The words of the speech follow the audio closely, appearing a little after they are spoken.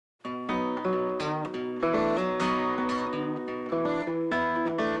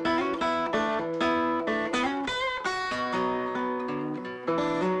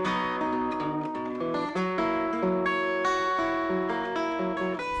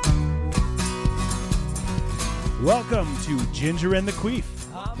Welcome to Ginger and the Queef,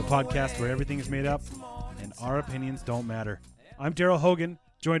 the podcast where everything is made up and our opinions don't matter. I'm Daryl Haugan,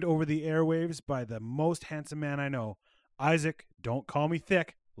 joined over the airwaves by the most handsome man I know, Isaac, don't call me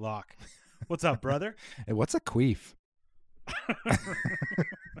thick, Locke. What's up, brother? Hey, what's a queef?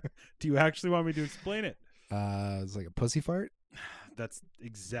 Do you actually want me to explain it? It's like a pussy fart. That's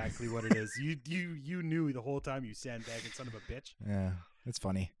exactly what it is. You knew the whole time, you sandbagging son of a bitch. Yeah, it's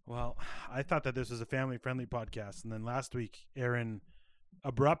funny. Well, I thought that this was a family-friendly podcast, and then last week, Aaron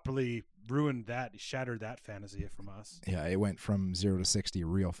abruptly shattered that fantasy from us. Yeah, it went from 0 to 60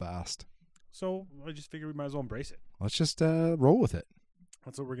 real fast. So I just figured we might as well embrace it. Let's just roll with it.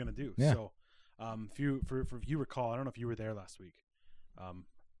 That's what we're gonna do. Yeah. So, if you recall, I don't know if you were there last week,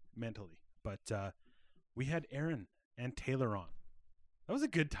 mentally, but we had Aaron and Taylor on. That was a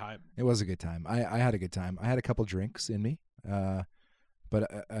good time. It was a good time. I had a good time. I had a couple drinks in me,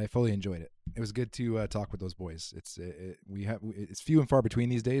 but I fully enjoyed it. It was good to talk with those boys. It's few and far between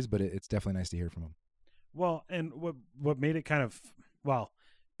these days, but it's definitely nice to hear from them. Well, and what made it kind of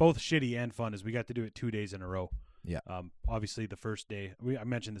both shitty and fun is we got to do it 2 days in a row. Yeah. Obviously the first day I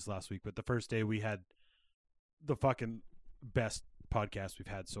mentioned this last week, but the first day we had the fucking best podcast we've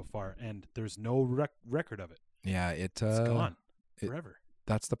had so far, and there's no record of it. Yeah, it's gone forever.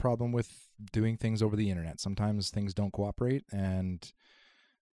 That's the problem with doing things over the internet. Sometimes things don't cooperate, and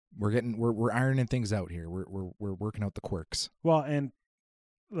we're ironing things out here. We're working out the quirks. Well, and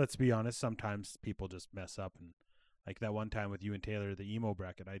let's be honest, sometimes people just mess up, and like that one time with you and Taylor, the emo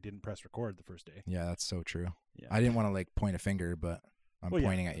bracket, I didn't press record the first day. Yeah, that's so true. Yeah. I didn't want to point a finger, but I'm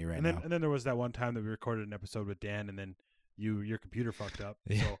pointing at you right now. And then there was that one time that we recorded an episode with Dan, and then your computer fucked up.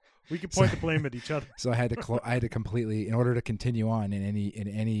 Yeah. So we could point the blame at each other. So I had to completely, in order to continue on in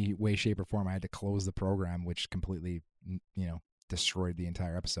any way, shape, or form, I had to close the program, which completely, destroyed the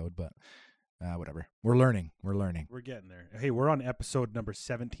entire episode. But whatever. We're learning. We're getting there. Hey, we're on episode number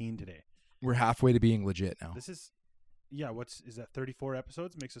 17 today. We're halfway to being legit now. This is, is that 34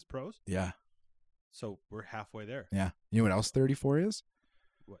 episodes makes us pros? Yeah. So we're halfway there. Yeah. You know what else 34 is?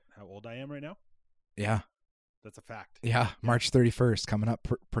 What? How old I am right now? Yeah. That's a fact. Yeah. March 31st coming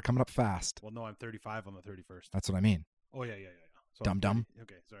up fast. Well, no, I'm 35 on the 31st. That's what I mean. Oh yeah. So Dum.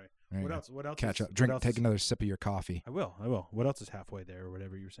 Okay, sorry. There What else? What else? Catch up. Drink. Take another sip of your coffee. I will. What else is halfway there, or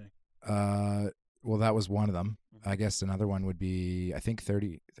whatever you were saying? Well, that was one of them. Mm-hmm. I guess another one would be, I think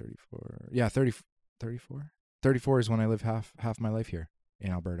 34. Yeah, 34. 34 is when I live half my life here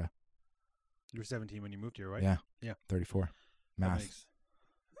in Alberta. You were 17 when you moved here, right? Yeah. 34. Math.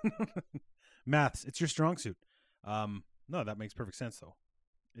 Maths. It's your strong suit. No, that makes perfect sense though.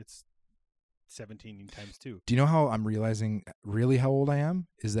 It's 17 times 2. Do you know how I'm realizing really how old I am?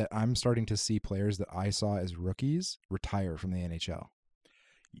 Is that I'm starting to see players that I saw as rookies retire from the NHL.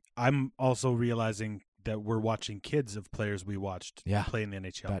 I'm also realizing that we're watching kids of players we watched play in the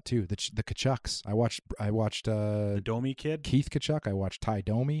NHL. That too. The Kachucks. I watched the Domi kid, Keith Kachuk. I watched Ty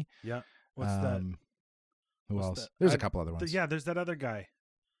Domi. Yeah. What's that? Who else? There's a couple other ones. There's that other guy.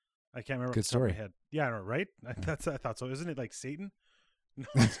 I can't remember. Good story. Off my head. Yeah, I know, right? I thought so. Isn't it like Satan? No,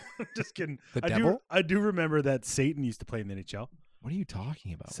 just kidding. The devil? I do remember that Satan used to play in the NHL. What are you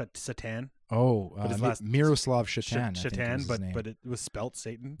talking about? Satan. Oh, Miroslav Satan. Satan, but it was spelt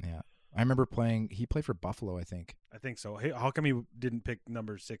Satan. Yeah, I remember playing. He played for Buffalo, I think. I think so. Hey, how come he didn't pick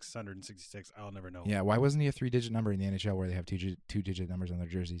number 666? I'll never know. Yeah, why wasn't he a 3-digit number in the NHL where they have two-digit numbers on their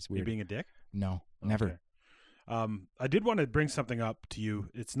jerseys? Weird. You being a dick? No, never. I did want to bring something up to you.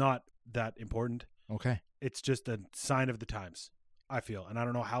 It's not that important. Okay. It's just a sign of the times, I feel, and I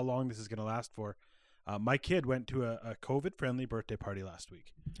don't know how long this is going to last for. My kid went to a COVID-friendly birthday party last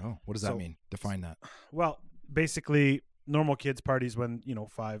week. Oh, what does that mean? Define that. Well, basically, normal kids' parties when,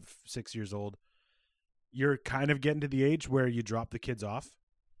 5, 6 years old, you're kind of getting to the age where you drop the kids off,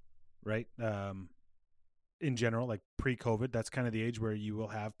 right? In general, like pre-COVID, that's kind of the age where you will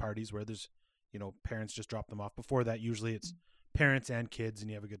have parties where there's, parents just drop them off. Before that, usually it's parents and kids and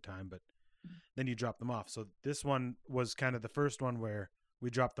you have a good time, but then you drop them off. So this one was kind of the first one where we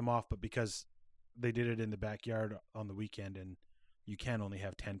dropped them off, but because they did it in the backyard on the weekend and you can only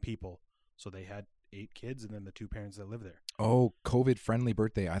have 10 people. So they had 8 kids and then the 2 parents that live there. Oh, COVID-friendly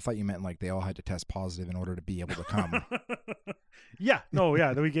birthday. I thought you meant like they all had to test positive in order to be able to come.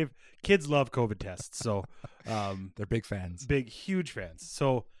 We gave kids love COVID tests. So they're big fans. Huge fans.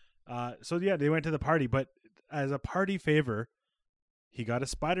 So they went to the party, but as a party favor, he got a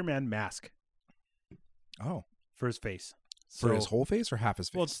Spider-Man mask. Oh. For his face. For his whole face or half his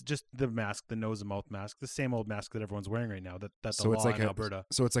face? Well, it's just the mask, the nose and mouth mask, the same old mask that everyone's wearing right now. That's the law in Alberta.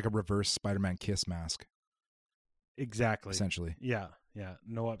 So it's like a reverse Spider-Man kiss mask. Exactly. Essentially. Yeah. Yeah,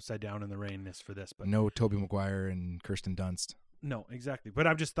 no upside down in the rain for this, but No Tobey Maguire and Kirsten Dunst. no, exactly. But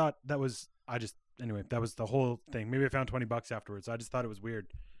I just thought that was anyway, that was the whole thing. Maybe I found $20 afterwards. I just thought it was weird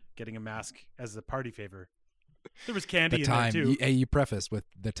getting a mask as a party favor. There was candy in there too. You preface with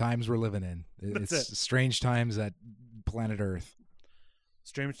the times we're living in. It's strange times at planet Earth.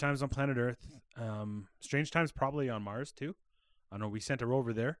 Strange times on planet Earth. Strange times probably on Mars too. I know we sent a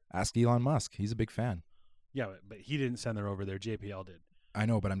rover there. Ask Elon Musk. He's a big fan. Yeah, but he didn't send the rover there. JPL did. I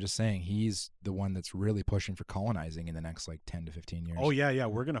know, but I'm just saying he's the one that's really pushing for colonizing in the next 10 to 15 years. Oh yeah.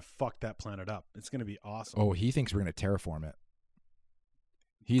 We're gonna fuck that planet up. It's gonna be awesome. Oh, he thinks we're gonna terraform it.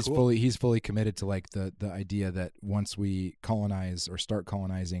 He's Cool. fully committed to the idea that once we colonize or start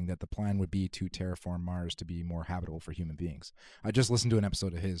colonizing, that the plan would be to terraform Mars to be more habitable for human beings. I just listened to an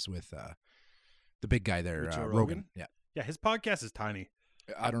episode of his with the big guy there, Joe Rogan. Yeah, his podcast is tiny.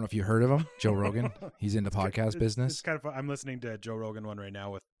 I don't know if you heard of him, Joe Rogan. He's in the podcast business. It's kind of fun. I'm listening to a Joe Rogan one right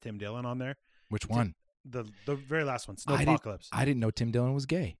now with Tim Dillon on there. Which one? The very last one, Snowpocalypse. I didn't know Tim Dillon was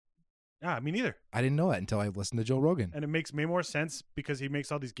gay. Ah, me neither. I didn't know that until I listened to Joe Rogan. And it makes way more sense because he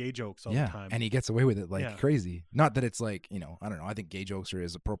makes all these gay jokes all the time. And he gets away with it crazy. Not that it's I don't know. I think gay jokes are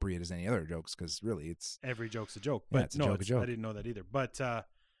as appropriate as any other jokes because really it's... Every joke's a joke. But it's a joke. I didn't know that either. But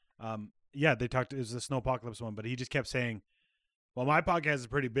they talked, it was the Snowpocalypse one, but he just kept saying, well, my podcast is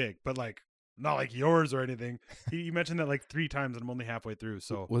pretty big, but not like yours or anything. He mentioned that 3 times and I'm only halfway through.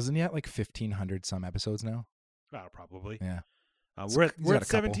 So wasn't he at 1,500 some episodes now? Probably. Yeah. We're at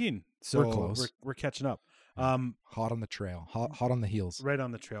 17, so we're close. We're catching up. Hot on the trail, hot on the heels. Right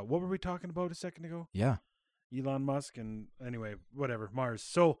on the trail. What were we talking about a second ago? Yeah. Elon Musk and anyway, whatever, Mars.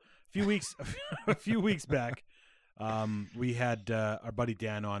 So a few weeks back, we had our buddy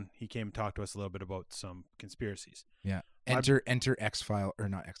Dan on. He came and talked to us a little bit about some conspiracies. Yeah. Enter X-File or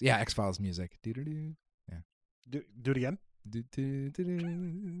not X. Yeah, X-Files music. Yeah. Do it again.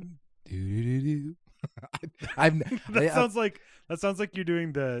 That sounds like you're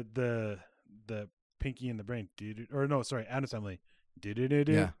doing the Pinky in the Brain. Or no, sorry, Adam's Family.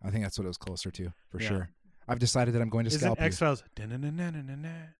 Yeah, I think that's what it was closer to for sure. I've decided that I'm going to scalp you. X-Files. I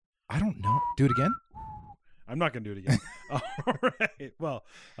don't know. Do it again. I'm not going to do it again. All right. Well,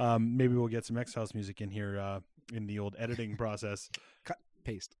 maybe we'll get some X-Files music in here in the old editing process. Cut,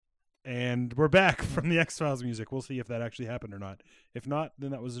 paste. And we're back from the X-Files music. We'll see if that actually happened or not. If not,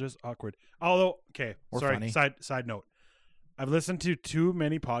 then that was just awkward. Although, okay, funny. Side note. I've listened to too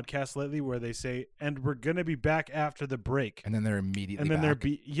many podcasts lately where they say, and we're going to be back after the break. And then they're immediately back.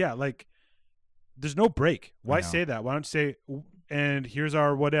 There's no break. Why say that? Why don't you say, and here's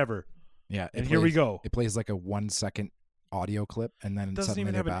our whatever. Yeah. And here we go. It plays a 1 second audio clip and then it doesn't suddenly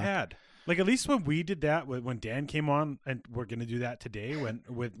even have back. an ad. At least when we did that, when Dan came on, and we're going to do that today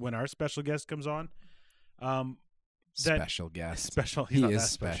when our special guest comes on. Special guest. Special. He is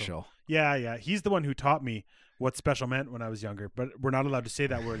special. Yeah. He's the one who taught me what special meant when I was younger, but we're not allowed to say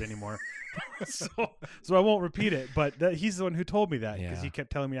that word anymore. so I won't repeat it, but he's the one who told me that because he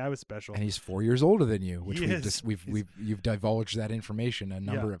kept telling me I was special. And he's 4 years older than you, which you've divulged that information a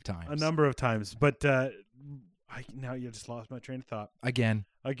number of times. But now you just lost my train of thought. Again.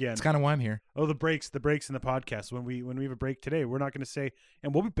 It's kind of why I'm here. Oh, the breaks in the podcast. When we have a break today, we're not going to say,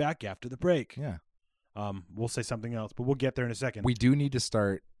 and we'll be back after the break. Yeah. We'll say something else, but we'll get there in a second. We do need to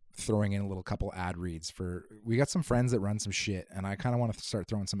start throwing in a couple ad reads we got some friends that run some shit, and I kind of want to start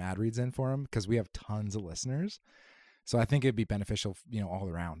throwing some ad reads in for them because we have tons of listeners. So I think it'd be beneficial, all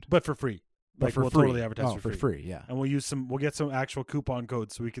around. But for free. But for we'll free. Totally advertise for free, yeah. And we'll get some actual coupon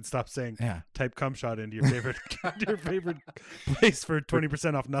codes so we can stop saying type cumshot into your favorite place for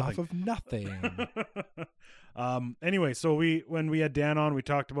 20% off nothing. Off of nothing. Anyway, so when we had Dan on, we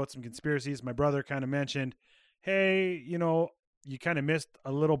talked about some conspiracies. My brother kind of mentioned, hey, you kind of missed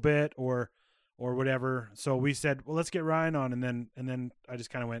a little bit or whatever. So we said, well, let's get Ryan on, and then I just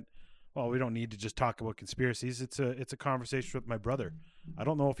kind of went, well, we don't need to just talk about conspiracies. It's a conversation with my brother. I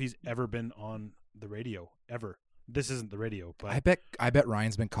don't know if he's ever been on the radio ever. This isn't the radio, but I bet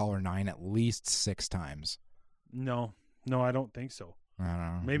Ryan's been caller 9 at least 6 times. No, I don't think so. I don't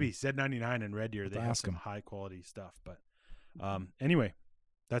know. Maybe Z99 and Red Deer, they have some high quality stuff. But anyway,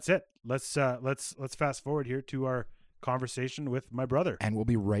 that's it. Let's fast forward here to our conversation with my brother, and we'll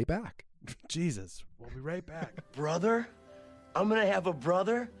be right back. Jesus, we'll be right back. Brother? I'm gonna have a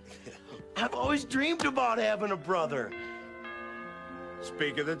brother? I've always dreamed about having a brother.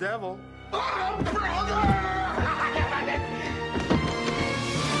 Speak of the devil. Oh, brother!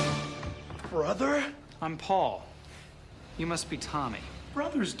 Brother? I'm Paul. You must be Tommy.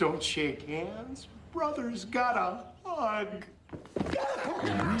 Brothers don't shake hands. Brothers gotta hug.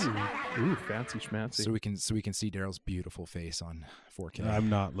 Ooh, fancy schmancy. So we can see Daryl's beautiful face on 4K. I'm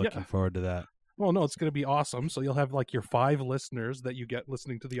not looking forward to that. Well, no, it's going to be awesome. So you'll have like your 5 listeners that you get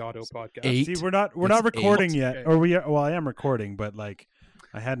listening to the auto podcast. 8. See, we're not It's recording 8. yet, Okay. or we are. Well, I am recording, but like,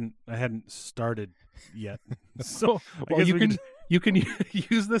 I hadn't started yet. So I Well, guess you can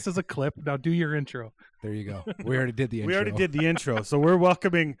use this as a clip. Now do your intro. There you go. We already did the intro. We already did the intro, so we're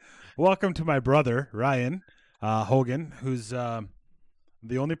welcome to my brother Ryan Haugan, who's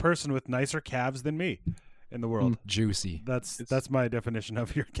the only person with nicer calves than me in the world. Juicy. That's my definition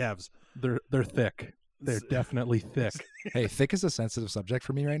of your calves. They're thick. They're definitely thick. Hey, thick is a sensitive subject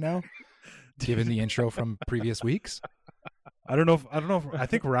for me right now, given the intro from previous weeks. I don't know. I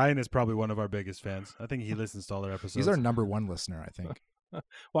think Ryan is probably one of our biggest fans. I think he listens to all our episodes. He's our number 1 listener, I think.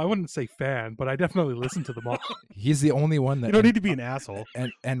 Well, I wouldn't say fan, but I definitely listen to them all. He's the only one that You don't need to be an asshole.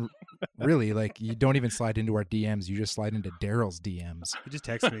 and really, like, you don't even slide into our DMs. You just slide into Daryl's DMs. He just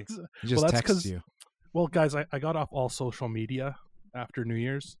texts me. He just that's texts 'cause- you. Well, guys, I got off all social media after New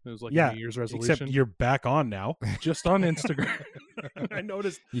Year's. It was like Yeah, a New Year's resolution. Except you're back on now. Just on Instagram. I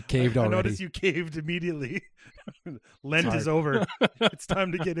noticed. You caved I already. noticed you caved immediately. Lent is hard. over. It's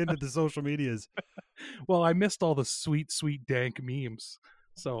time to get into the social medias. Well, I missed all the sweet, sweet dank memes.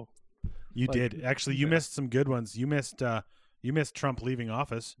 So You Like, did actually. You missed some good ones. You missed Trump leaving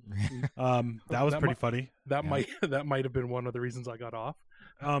office. That was that pretty mi- funny. that might have been one of the reasons I got off.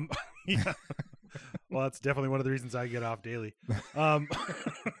 Yeah. Well, that's definitely one of the reasons I get off daily.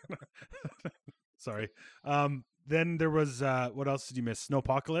 Sorry. Then there was what else did you miss?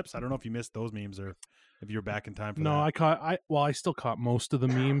 Snowpocalypse. I don't know if you missed those memes or if you're back in time for No, that. I still caught most of the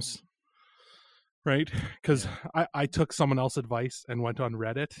memes. Right? Because I took someone else's advice and went on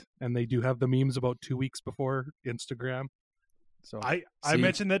Reddit, and they do have the memes about 2 weeks before Instagram. So I See-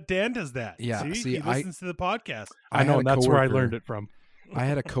 mentioned that Dan does that. Yeah, See, see, he listens to the podcast. I know, had and a that's where I coworker- learned it from. I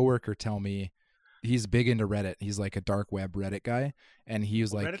had a coworker tell me he's big into Reddit. He's like a dark web Reddit guy, and he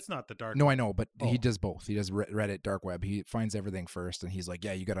was like, Reddit's not the dark. "No, I know, but Oh. he does both. He does Reddit, dark web. He finds everything first, and he's like,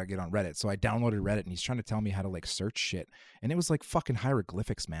 yeah, you gotta get on Reddit." So I downloaded Reddit, and he's trying to tell me how to like search shit, and it was like fucking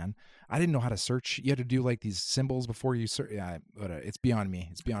hieroglyphics, man. I didn't know how to search. You had to do like these symbols before you search. Yeah, it's beyond me.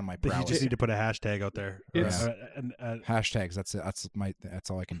 It's beyond my You prowess. just need to put a hashtag out there. Or, It's- Hashtags. That's it. That's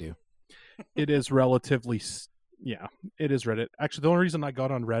all I can do. It is relatively, yeah, it is Reddit. Actually, the only reason I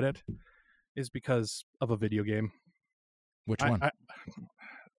got on Reddit is because of a video game. Which one?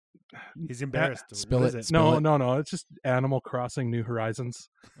 he's embarrassed. Spill What it. is Spill No. It's just Animal Crossing New Horizons.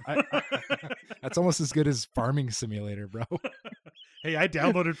 That's almost as good as Farming Simulator, bro. Hey, I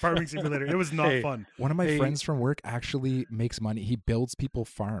downloaded Farming Simulator. It was not Hey. fun. One of my Hey. friends from work actually makes money. He builds people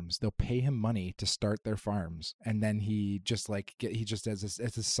farms. They'll pay him money to start their farms, and then he just he just as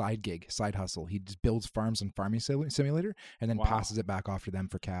a side gig, side hustle. He just builds farms on Farming Simulator, and then Wow. passes it back off to them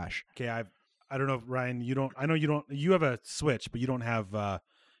for cash. Okay, I don't know if Ryan, you don't. I know you don't. You have a Switch, but you don't have a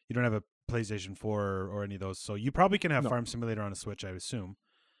PlayStation 4 or any of those. So you probably can have No. Farm Simulator on a Switch, I assume.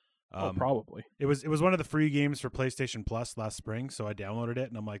 Probably. It was one of the free games for PlayStation Plus last spring, so I downloaded it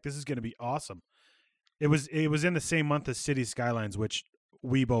and I'm like, this is going to be awesome. It was in the same month as City Skylines, which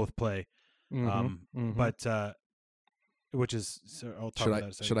we both play. But which is so I'll talk about that in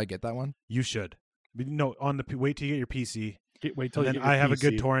a second. Should I get that one? You should. But no, wait till you get your PC. Wait till And you then get your I have a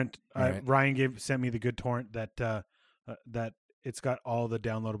good PC. torrent. All right. Ryan sent me the good torrent that it's got all the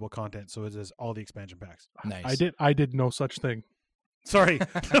downloadable content, so it has all the expansion packs. Nice. I did no such thing. Sorry,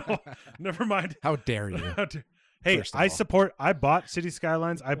 no, never mind. How dare you? Hey, First of all. I bought City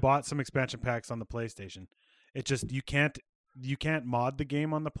Skylines. I bought some expansion packs on the PlayStation. It just you can't mod the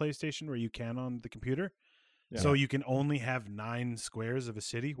game on the PlayStation where you can on the computer. Yeah. So you can only have 9 squares of a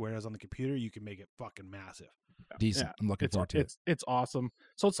city, whereas on the computer you can make it fucking massive. Decent. Yeah, I'm looking forward to it. It's awesome.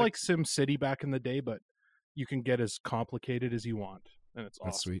 So it's like Sim City back in the day, but you can get as complicated as you want, and it's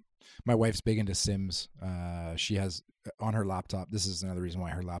That's awesome. sweet. My wife's big into Sims. She has on her laptop. This is another reason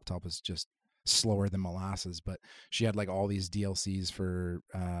why her laptop is just slower than molasses. But she had like all these DLCs for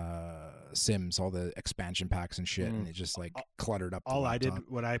Sims, all the expansion packs and shit, and it just like cluttered up. All the I did laptop.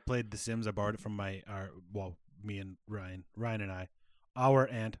 when I played The Sims, I borrowed it from me and Ryan and I, our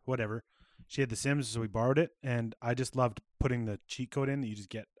aunt, whatever. She had The Sims, so we borrowed it, and I just loved putting the cheat code in that you just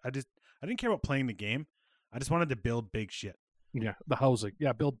get. I didn't care about playing the game. I just wanted to build big shit. Yeah, the housing.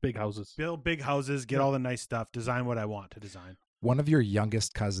 Yeah, build big houses. Build big houses, get all the nice stuff, design what I want to design. One of your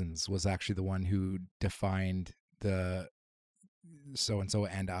youngest cousins was actually the one who defined the so and so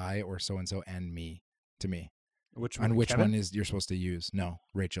and I or so and so and me to me. Which On which Kevin? one is you're supposed to use? No,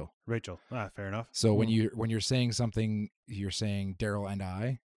 Rachel. Rachel? Fair enough. So when you're saying something, you're saying Daryl and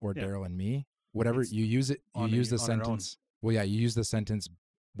I or Yeah. Daryl and me. Whatever It's you use it, you on use the on her own. sentence. Well, yeah, you use the sentence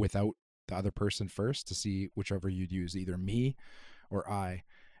without the other person first to see whichever you'd use, either me or I,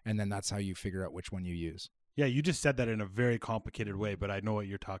 and then that's how you figure out which one you use. Yeah, you just said that in a very complicated way, but I know what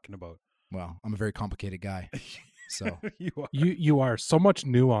you're talking about. Well, I'm a very complicated guy, so You are. You are so much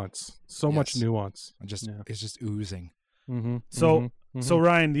nuance, much Yes. nuance. it's just oozing. Mm-hmm. So so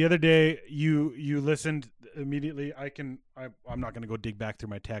Ryan, the other day you listened immediately. I'm not going to go dig back through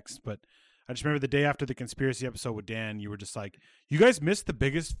my text, but I just remember the day after the conspiracy episode with Dan, you were just like, "You guys missed the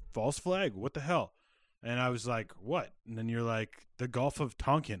biggest false flag. What the hell?" And I was like, "What?" And then you're like, "The Gulf of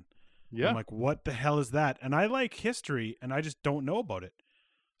Tonkin." yeah. I'm like, "What the hell is that?" And I like history, and I just don't know about it.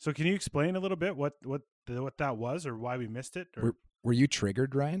 So can you explain a little bit what that was, or why we missed it? Or Were you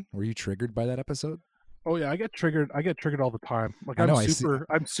triggered, Ryan? Were you triggered by that episode? Oh yeah, I get triggered all the time. Like I know,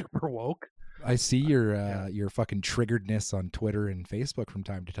 I'm super woke. I see your fucking triggeredness on Twitter and Facebook from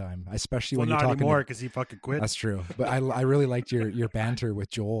time to time, especially well, when you're not talking. anymore because he fucking quit. That's true, but I really liked your banter with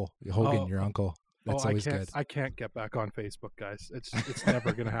Joel Hogan, your uncle. That's always good, I can't get back on Facebook, guys. It's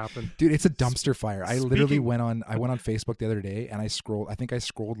never gonna happen. dude. It's a dumpster fire. I literally Speaking- went on Facebook the other day and I scrolled. I think I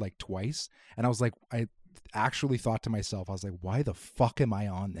scrolled like twice, and I was like, I actually thought to myself, I was like, why the fuck am I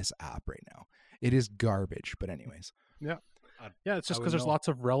on this app right now? It is garbage. But anyways, Yeah, it's just I because would there's know. lots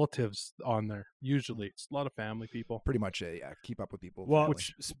of relatives on there. Usually, it's a lot of family people. pretty much yeah. Keep up with people. Well, family.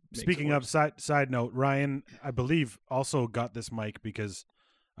 Which makes it speaking of worse. side note, Ryan, I believe also got this mic because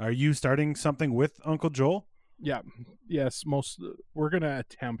are you starting something with Uncle Joel? Yeah, yes. We're gonna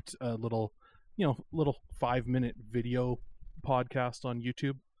attempt a little 5-minute video podcast on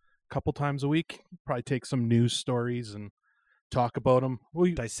YouTube, a couple times a week. Probably take some news stories and talk about them.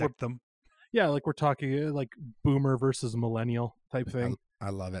 Dissect them. Yeah, like we're talking like boomer versus millennial type thing. I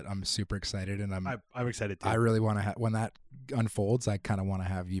love it. I'm super excited, and I'm excited too. I really want to when that unfolds. I kind of want to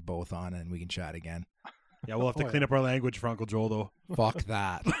have you both on, and we can chat again. Yeah, we'll have to Oh, clean yeah. up our language for Uncle Joel though. Fuck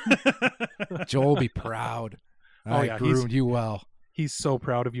that. Joel will be proud. Oh, I yeah, groomed you well. He's so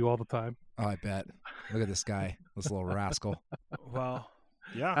proud of you all the time. Oh, I bet. Look at this guy, this little rascal. Well,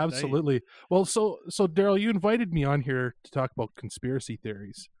 yeah, Absolutely. Well, so Daryl, you invited me on here to talk about conspiracy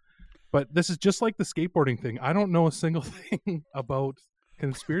theories, but this is just like the skateboarding thing. I don't know a single thing about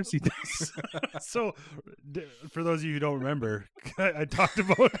conspiracy theories. So, for those of you who don't remember, I talked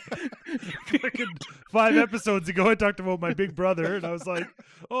about fucking 5 episodes ago. I talked about my big brother, and I was like,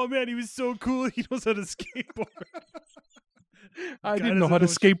 "Oh man, he was so cool. He knows how to skateboard." I Guy didn't know doesn't how to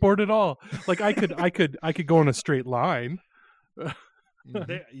know skateboard at all. Like I could go in a straight line.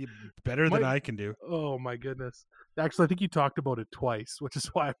 You better than My- I can do. Oh my goodness. Actually, I think you talked about it twice, which is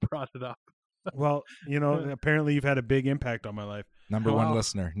why I brought it up. Well, apparently you've had a big impact on my life. Number one Wow.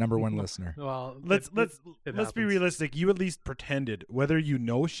 listener. Number one listener. Well, Let's it let's be happens. realistic. You at least pretended, whether you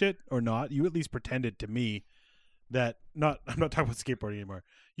know shit or not. You at least pretended to me that I'm not talking about skateboarding anymore.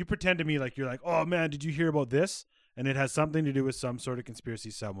 You pretend to me like you're like, "Oh man, did you hear about this?" And it has something to do with some sort of conspiracy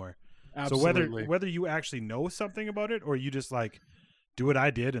somewhere. Absolutely. So whether you actually know something about it or you just like do what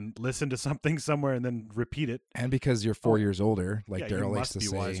I did and listen to something somewhere and then repeat it. And because you're 4 years older, like Yeah, you Daryl likes must to be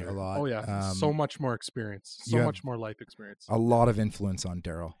say wiser. a lot. Oh yeah, so much more experience, you so have much more life experience. a lot of influence on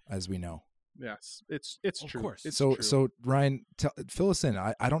Daryl, as we know. Yes, it's Of true. course. It's So true. so Ryan, fill us in.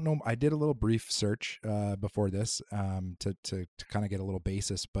 I don't know. I did a little brief search before this to kind of get a little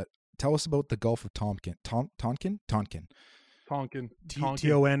basis, but tell us about the Gulf of Tonkin. Tonkin. Tonkin. Tonkin.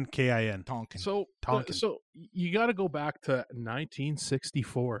 Tonkin. So Tonkin. so you got to go back to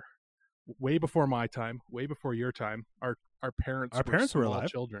 1964, way before my time, way before your time. Our parents were were alive.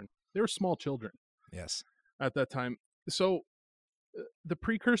 children. They were small children Yes. at that time. So the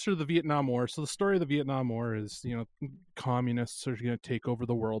precursor to the Vietnam War. So the story of the Vietnam War is, communists are going to take over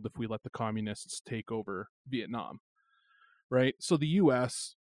the world if we let the communists take over Vietnam, right? So the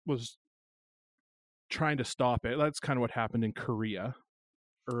U.S. was trying to stop it. That's kind of what happened in Korea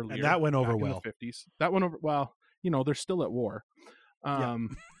earlier. And that went over back in well. the 50s. That went over well. They're still at war. Yeah.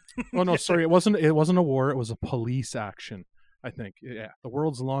 Oh no, sorry, it wasn't a war. It was a police action. I think. Yeah, the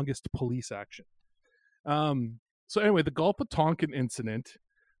world's longest police action. So anyway, the Gulf of Tonkin incident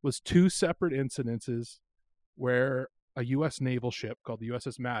was 2 separate incidences where a U.S. naval ship called the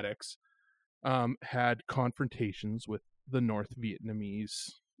USS Maddox had confrontations with the North Vietnamese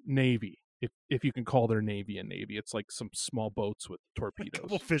Navy. If you can call their navy a navy, it's like some small boats with A torpedoes.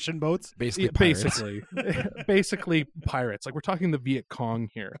 couple fishing boats. Basically, Yeah, pirates. basically pirates. Like we're talking the Viet Cong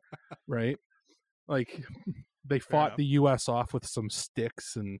here, right? Like they fought enough. the U.S. off with some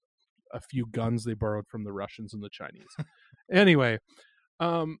sticks and a few guns they borrowed from the Russians and the Chinese. Anyway,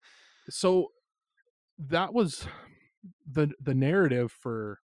 so that was the narrative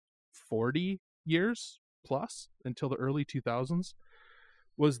for 40 years plus until the early 2000s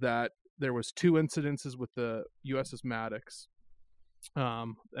was that there was 2 incidences with the USS Maddox.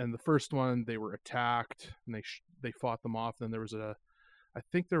 And the first one, they were attacked and they fought them off. Then I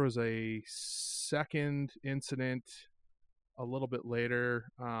think there was a second incident a little bit later,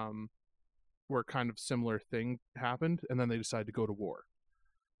 where kind of similar thing happened, and then they decided to go to war.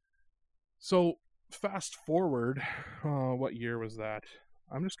 So fast forward, what year was that?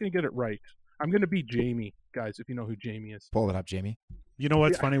 I'm just going to get it right. I'm going to be Jamie, guys, if you know who Jamie is. Pull it up, Jamie. You know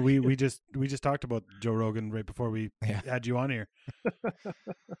what's funny? We just talked about Joe Rogan right before we had you on here.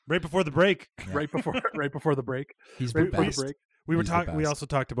 Right before the break. Yeah. Right before the break. He's right the before best. the break. We were He's the talking. We best. also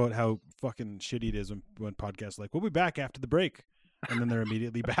talked about how fucking shitty it is when podcasts are like, we'll be back after the break, and then they're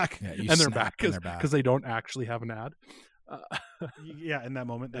immediately back. Yeah, And they're back because they don't actually have an ad. Yeah, in that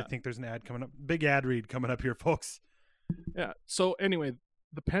moment, they think there's an ad coming up. Big ad read coming up here, folks. Yeah. So anyway,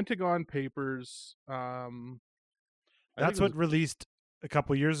 the Pentagon Papers. That's what released a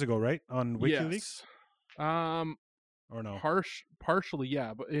couple years ago, right? On WikiLeaks? Yes. Or no? Partially,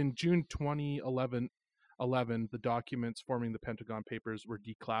 yeah. But in June 2011, the documents forming the Pentagon Papers were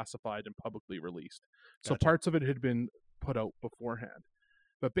declassified and publicly released. So Gotcha. parts of it had been put out beforehand.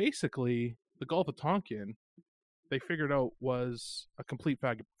 But basically, the Gulf of Tonkin, they figured out was a complete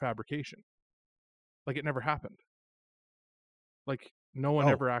fabrication. Like, it never happened. Like, no one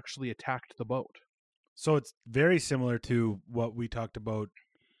ever actually attacked the boat. So it's very similar to what we talked about,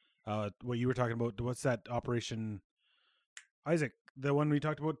 what you were talking about. What's that Operation Isaac? The one we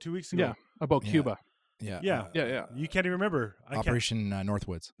talked about 2 weeks ago? Yeah, about Yeah. Cuba. Yeah. Yeah. You can't even remember. Operation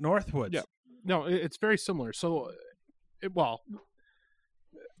Northwoods. Northwoods. Yeah. No, it's very similar. So, It's so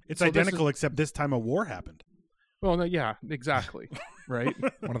this identical, except this time a war happened. well, no, yeah, exactly. Right?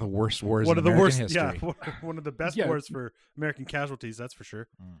 One of the worst wars One in of the American worst, history. yeah, one of the best Yeah. wars for American casualties, that's for sure.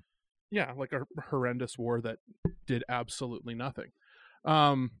 Yeah, like a horrendous war that did absolutely nothing.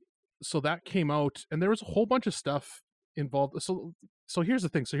 So that came out, and there was a whole bunch of stuff involved. So here's the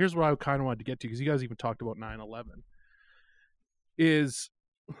thing. So here's what I kind of wanted to get to, because you guys even talked about 9/11, is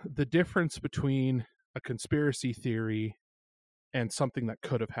the difference between a conspiracy theory and something that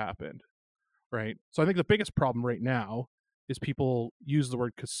could have happened, right? So I think the biggest problem right now is people use the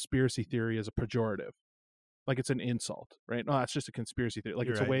word conspiracy theory as a pejorative. Like it's an insult, right? No, that's just a conspiracy theory. Like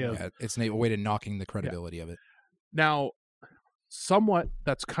You're it's right, a way yeah. of... Yeah, it's a way to knocking the credibility of it. Now, somewhat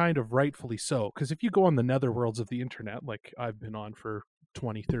that's kind of rightfully so, because if you go on the netherworlds of the internet, like I've been on for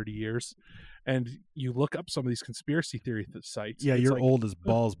 20, 30 years, and you look up some of these conspiracy theory sites... Yeah, it's you're like, old as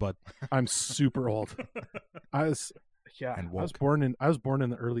balls, bud. I'm super old. I was born in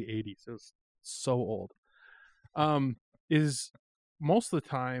the early 80s. It was so old. Is most of the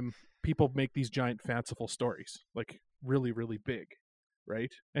time people make these giant fanciful stories, like really, really big,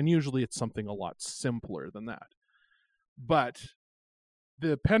 right? And usually it's something a lot simpler than that. But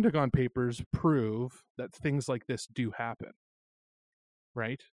the Pentagon Papers prove that things like this do happen,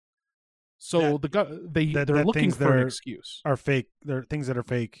 right? So they're looking things for that an are- excuse. Are fake. There are things that are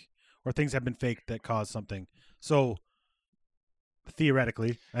fake, or things have been faked that cause something. So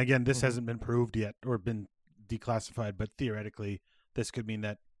theoretically, again, this hasn't been proved yet or been declassified, but theoretically, this could mean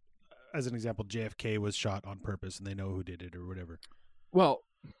that, as an example, JFK was shot on purpose and they know who did it or whatever. Well,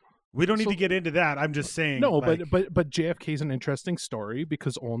 We don't need So- to get into that. I'm just saying. no, like, but JFK is an interesting story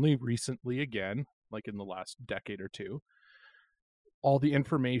because only recently, again, like in the last decade or two, all the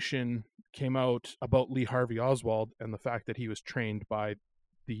information came out about Lee Harvey Oswald and the fact that he was trained by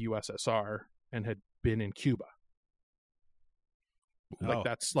the USSR and had been in Cuba. Like Oh,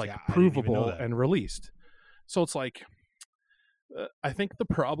 that's like yeah, I didn't even know provable that. and released. So it's like, I think the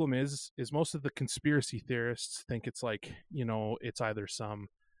problem is most of the conspiracy theorists think it's like, it's either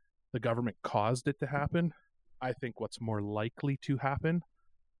the government caused it to happen. I think what's more likely to happen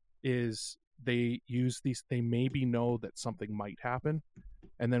is they maybe know that something might happen,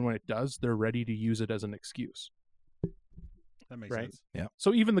 and then when it does, they're ready to use it as an excuse. that makes right. sense.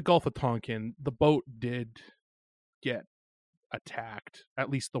 So even the Gulf of Tonkin, the boat did get attacked at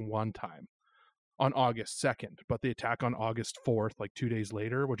least the one time on August 2nd, but the attack on August 4th, like 2 days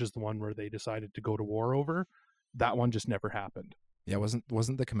later, which is the one where they decided to go to war over, that one just never happened. Yeah,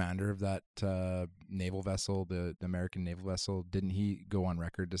 wasn't the commander of that naval vessel, the American naval vessel, didn't he go on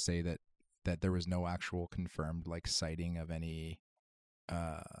record to say that there was no actual confirmed like sighting of any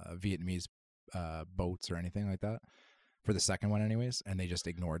Vietnamese boats or anything like that for the second one, anyways, and they just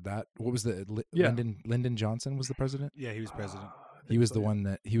ignored that? What was Lyndon Johnson was the president? Yeah, he was president. He was the one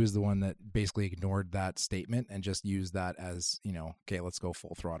that basically ignored that statement and just used that as, okay, let's go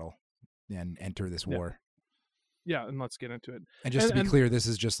full throttle and enter this war. Yeah, and let's get into it. And just to be clear, this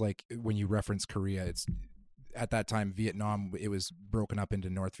is just like when you reference Korea, at that time, Vietnam, it was broken up into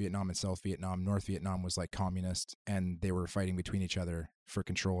North Vietnam and South Vietnam. North Vietnam was like communist, and they were fighting between each other for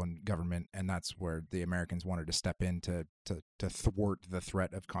control and government, and that's where the Americans wanted to step in to thwart the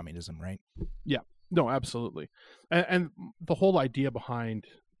threat of communism, right? Yeah, no, absolutely. And the whole idea behind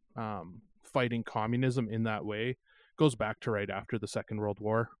fighting communism in that way goes back to right after the Second World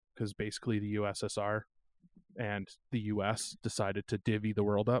War, because basically the USSR and the US decided to divvy the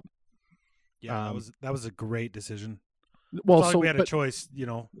world up. Yeah, that was a great decision. Well, it's not so like we had but, a choice,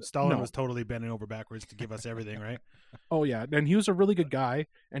 Stalin No. was totally bending over backwards to give us everything, right? Oh yeah, and he was a really good guy,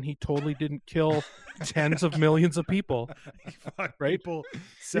 and he totally didn't kill tens of millions of people. Fuck, Right? people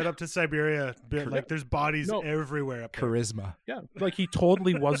set up to Siberia, like there's bodies No. everywhere up there. Charisma. Yeah, like he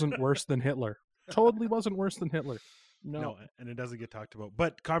totally wasn't worse than Hitler. Totally wasn't worse than Hitler. No, and it doesn't get talked about.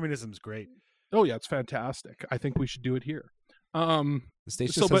 But communism's great. Oh yeah, it's fantastic. I think we should do it here. The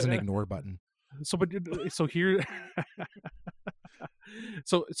state just has an ignore button. So here,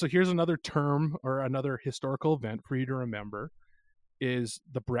 so here's another term or another historical event for you to remember is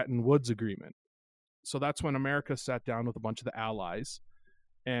the Bretton Woods Agreement. So that's when America sat down with a bunch of the allies,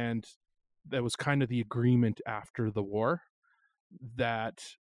 and that was kind of the agreement after the war that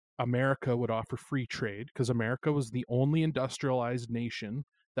America would offer free trade, because America was the only industrialized nation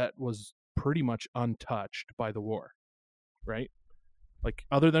that was pretty much untouched by the war, right? Like,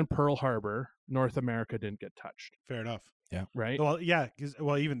 other than Pearl Harbor, North America didn't get touched. Fair enough. Yeah. Right? Well, yeah,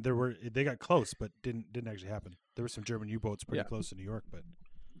 even they got close, but didn't actually happen. There were some German U-boats pretty close to New York, but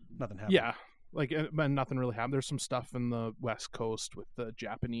nothing happened. Yeah. Like, and nothing really happened. There's some stuff in the West Coast with the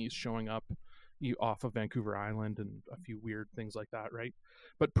Japanese showing up off of Vancouver Island and a few weird things like that, right?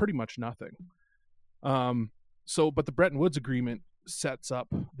 But pretty much nothing. But the Bretton Woods Agreement sets up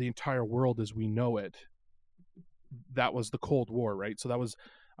the entire world as we know it. That was the Cold War, right? So that was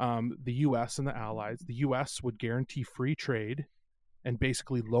the U.S. and the Allies. The U.S. would guarantee free trade and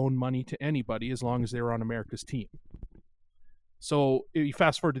basically loan money to anybody as long as they were on America's team. So if you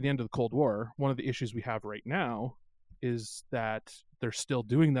fast forward to the end of the Cold War, one of the issues we have right now is that they're still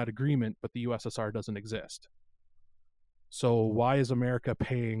doing that agreement, but the USSR doesn't exist. So why is America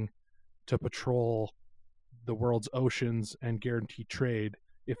paying to patrol the world's oceans and guarantee trade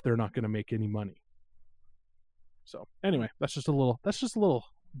if they're not going to make any money? So anyway, that's just a little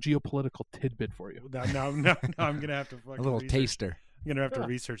geopolitical tidbit for you. Now I'm gonna have to fucking A little research. taster. I'm gonna have to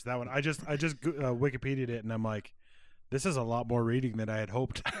research that one. I just Wikipedia'd it, and I'm like, this is a lot more reading than I had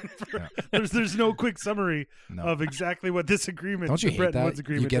hoped. There's no quick summary of exactly what this agreement. Don't you the hate Bretton that? Woods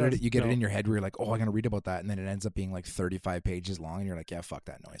Agreement You get it in your head where you're like, oh, I'm gonna read about that, and then it ends up being like 35 pages long, and you're like, yeah, fuck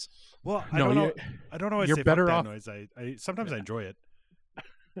that noise. Well, I don't know. I don't always you're say better fuck off. that noise. I sometimes I enjoy it.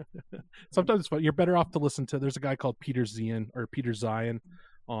 Sometimes you're better off to listen to. There's a guy called Peter Zion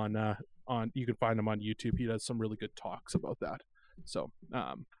on you can find him on YouTube. He does some really good talks about that. So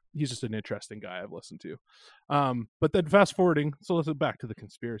he's just an interesting guy I've listened to. But then fast forwarding, so let's go back to the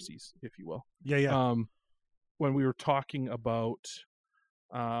conspiracies, if you will. Yeah. When we were talking about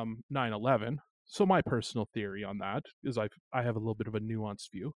 9/11, so my personal theory on that is I have a little bit of a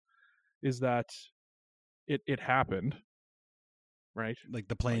nuanced view, is that it happened. Right, Like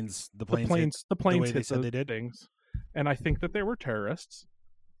the planes the hit planes the way hit they said those they did. things, and I think that they were terrorists.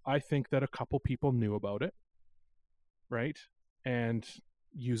 I think that a couple people knew about it, right, and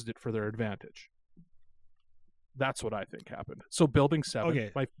used it for their advantage. That's what I think happened. So Building 7,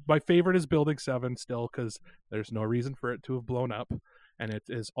 Okay. my favorite is Building 7 still, because there's no reason for it to have blown up, and it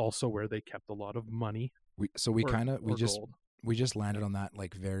is also where they kept a lot of money. We just landed on that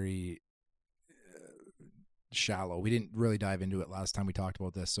like very shallow. We didn't really dive into it last time we talked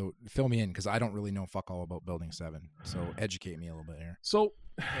about this, so fill me in, because I don't really know fuck all about Building 7, so educate me a little bit here. So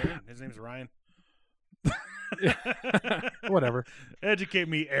Aaron, his name's Ryan. whatever. Educate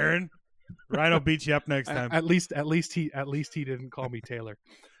me, Aaron. Ryan will beat you up next time. At least he didn't call me Taylor.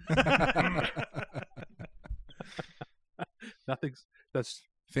 Nothing's that's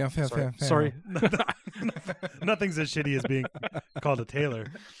Fair. sorry. Nothing's as shitty as being called a Taylor.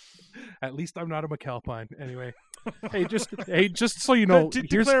 At least I'm not a McAlpine. Anyway, just so you know, to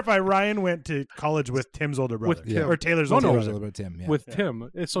clarify, Ryan went to college with Tim's older brother, Tim. or Taylor's No, older no. brother. A little bit of Tim, yeah. with Tim.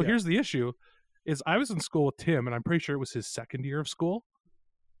 So here's the issue: is I was in school with Tim, and I'm pretty sure it was his second year of school.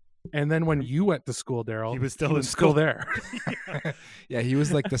 And then when you went to school, Daryl, He was still in school. there. Yeah, he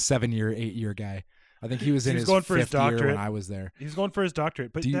was like the 7-year, 8-year guy. I think he was in He was his going for his 5th year doctorate. when I was there. He's going for his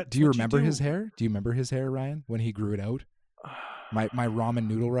doctorate. But Do you that's what remember do. his hair? Do you remember his hair, Ryan, when he grew it out? My ramen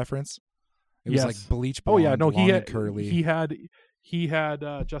noodle reference. It was Yes. like bleach Oh blonde, yeah, no, long he and curly. he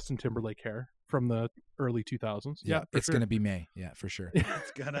had Justin Timberlake hair from the early 2000s. yeah, for it's sure. gonna be May. Yeah, for sure.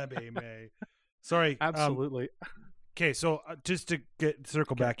 It's gonna be May. Sorry. Absolutely. Okay, so just to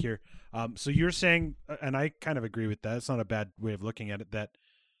circle back here. So you're saying, and I kind of agree with that. It's not a bad way of looking at it, that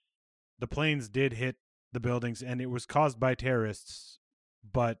the planes did hit the buildings and it was caused by terrorists,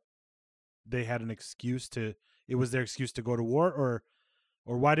 but they had an excuse to. It was their excuse to go to war, or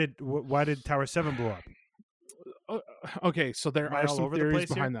why did Tower 7 blow up? Okay, so there Am I are all some over the theories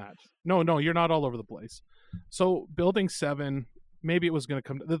place behind that. No, you're not all over the place. So Building 7, maybe it was going to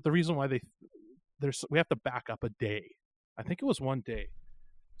come. The reason why we have to back up a day. I think it was one day.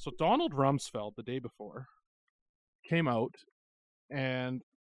 So Donald Rumsfeld, the day before, came out and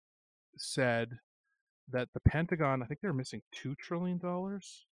said that the Pentagon, I think they were missing $2 trillion.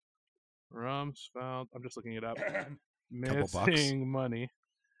 Rumsfeld, I'm just looking it up. Missing money.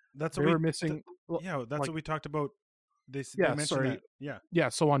 That's They what were missing. Yeah, that's what we talked about. They Yeah, mentioned sorry. that. Yeah. Yeah,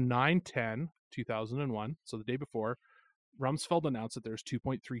 so on 9/10/2001, so the day before, Rumsfeld announced that there's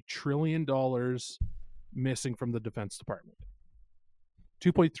 $2.3 trillion missing from the Defense Department.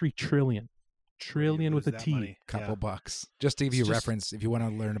 2.3 trillion. Trillion with a T. Money. Couple bucks. Just to give you a reference, if you want to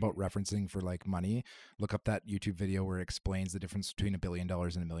learn about referencing for like money, look up that YouTube video where it explains the difference between $1 billion and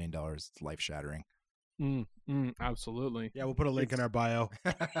 $1 million. It's life shattering. Absolutely. Yeah, we'll put a link in our bio.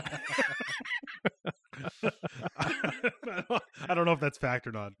 I don't know if that's fact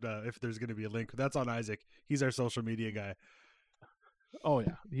or not. If there's going to be a link, that's on Isaac. He's our social media guy. Oh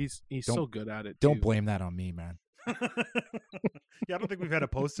yeah, he's so good at it. Don't too. blame that on me, man. Yeah, I don't think we've had a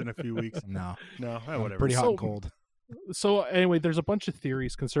post in a few weeks. No, whatever. pretty hot and cold. So anyway, there's a bunch of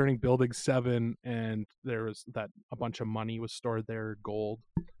theories concerning Building 7, and there was that a bunch of money was stored there, gold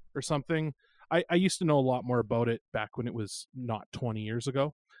or something. I used to know a lot more about it back when it was not 20 years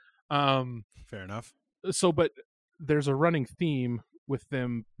ago. Fair enough. So, but there's a running theme with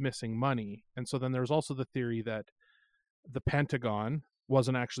them missing money. And so then there's also the theory that the Pentagon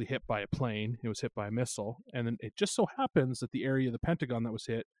wasn't actually hit by a plane. It was hit by a missile. And then it just so happens that the area of the Pentagon that was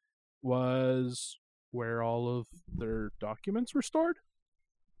hit was where all of their documents were stored.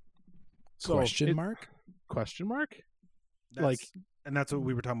 So Question mark? And that's what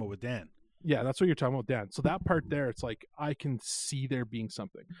we were talking about with Dan. Yeah, that's what you're talking about, Dan. So that part there, it's like, I can see there being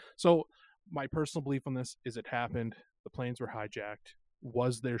something. So my personal belief on this is it happened. The planes were hijacked.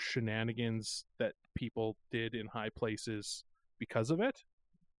 Was there shenanigans that people did in high places because of it?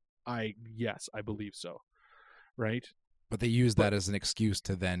 Yes, I believe so. Right? But they use that as an excuse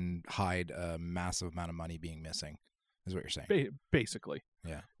to then hide a massive amount of money being missing, is what you're saying. Basically.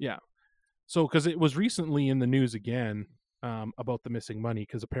 Yeah. Yeah. So, because it was recently in the news again, about the missing money,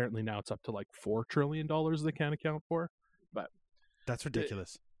 because apparently now it's up to like $4 trillion they can't account for. But that's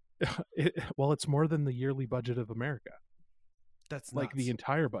ridiculous. It's more than the yearly budget of America. That's like the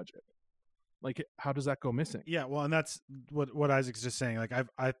entire budget. Like, how does that go missing? Yeah, well, and that's what Isaac's just saying. Like, I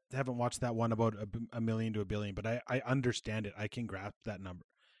haven't watched that one about a million to a billion, but I understand it. I can grasp that number.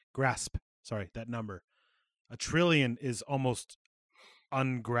 That number. $1 trillion is almost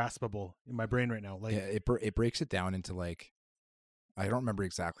ungraspable in my brain right now. Like, yeah, it breaks it down into like, I don't remember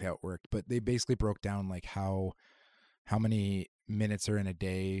exactly how it worked, but they basically broke down like how many minutes are in a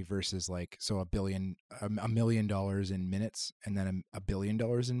day versus like, so $1 million in minutes, and then $1 billion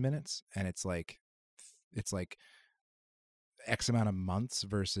in minutes, and it's like X amount of months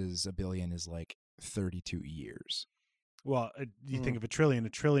versus $1 billion is like 32 years. Well, you think of a trillion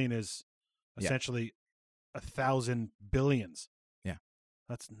is essentially 1,000 billions. Yeah.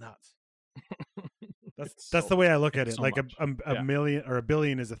 That's nuts. That's the way I look at it. So like much. a million or $1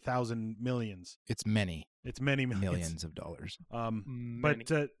 billion is 1,000 millions. It's many millions. millions of dollars.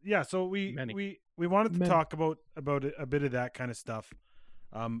 But so we wanted to talk about a bit of that kind of stuff.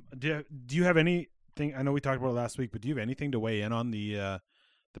 Do you have anything? I know we talked about it last week, but do you have anything to weigh in on the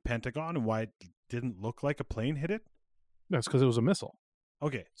Pentagon and why it didn't look like a plane hit it? That's because it was a missile.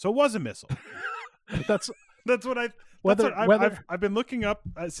 Okay, so it was a missile. That's what I've been looking up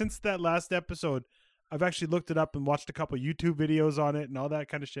since that last episode. I've actually looked it up and watched a couple YouTube videos on it and all that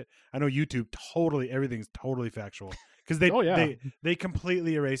kind of shit. I know YouTube everything's totally factual because they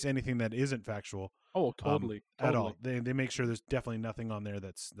completely erase anything that isn't factual. Oh, totally. At all. They make sure there's definitely nothing on there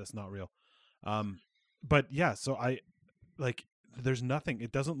that's not real. But yeah, so there's nothing.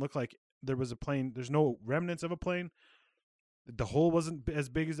 It doesn't look like there was a plane. There's no remnants of a plane. The hole wasn't as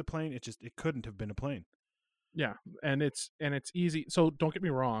big as a plane. It couldn't have been a plane. Yeah, and it's easy. So don't get me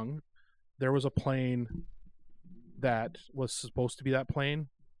wrong. There was a plane that was supposed to be that plane,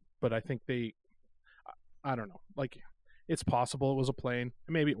 but I think I don't know. Like, it's possible it was a plane.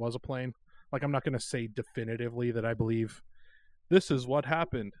 Maybe it was a plane. Like, I'm not going to say definitively that I believe this is what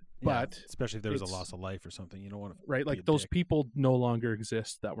happened, but especially if there was a loss of life or something, you don't want to right. Like, those people no longer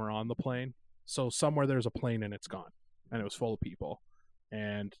exist that were on the plane. So somewhere there's a plane and it's gone, and it was full of people,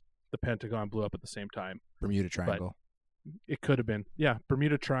 and the Pentagon blew up at the same time. Bermuda Triangle. It could have been. Yeah,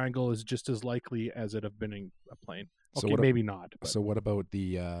 Bermuda Triangle is just as likely as it have been a plane. So Okay, maybe not. But. So what about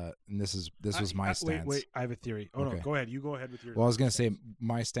the? And this was my stance. Wait, I have a theory. Oh Okay. no, go ahead. You go ahead with your. Well, I was going to say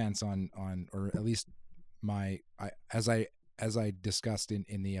my stance on, or at least as I discussed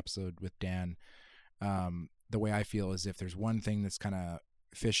in the episode with Dan, the way I feel is if there's one thing that's kind of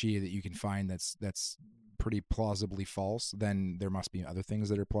fishy that you can find that's pretty plausibly false, then there must be other things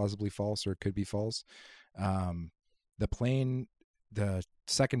that are plausibly false or could be false. The plane, the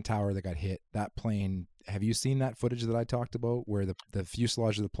second tower that got hit, that plane, have you seen that footage that I talked about where the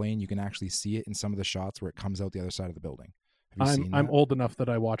fuselage of the plane, you can actually see it in some of the shots where it comes out the other side of the building? I'm old enough that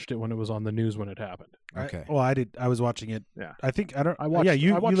I watched it when it was on the news when it happened. Okay. I did. I was watching it. Yeah. I think I don't. I watched. Yeah,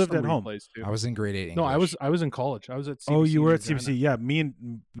 you watched lived some at home. replays, too. I was in grade 8 English. No, I was in college. I was at CBC. Oh, you were at in CBC. Yeah, me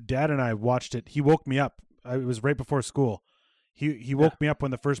and Dad and I watched it. He woke me up. It was right before school. He woke me up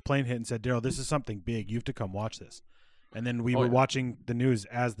when the first plane hit and said, "Daryl, this is something big. You have to come watch this." And then we were watching the news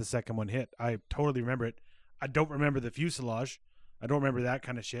as the second one hit. I totally remember it. I don't remember the fuselage. I don't remember that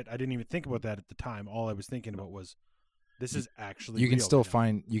kind of shit. I didn't even think about that at the time. All I was thinking about was, this is actually. You can real still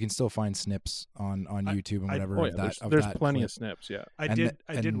right now. find snips on YouTube and whatever. Oh, yeah, there's plenty clip. of snips. Yeah, I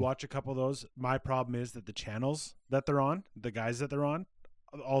did watch a couple of those. My problem is that the channels that they're on, the guys that they're on,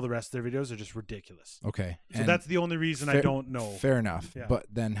 all the rest of their videos are just ridiculous. Okay. So and that's the only reason I don't know. Fair enough. Yeah. But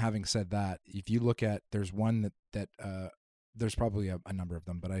then having said that, if you look at, there's one that there's probably a number of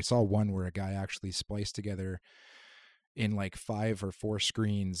them, but I saw one where a guy actually spliced together in like 5 or 4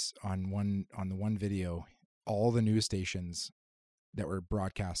 screens on the one video, all the news stations that were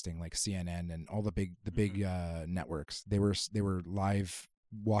broadcasting, like CNN and all the big networks. They were live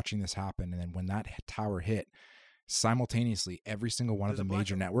watching this happen. And then when that tower hit, simultaneously, every single one of the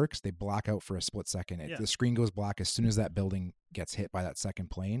major networks, they black out for a split second. The screen goes black as soon as that building gets hit by that second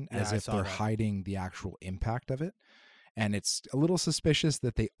plane, as if they're hiding the actual impact of it. And it's a little suspicious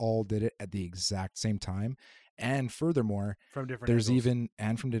that they all did it at the exact same time. And furthermore, from different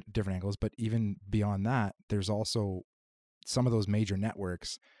different angles, but even beyond that, there's also some of those major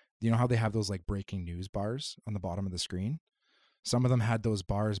networks. You know how they have those like breaking news bars on the bottom of the screen? Some of them had those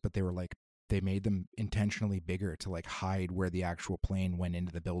bars, but they made them intentionally bigger to like hide where the actual plane went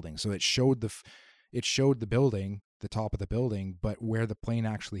into the building. So it showed the building, the top of the building, but where the plane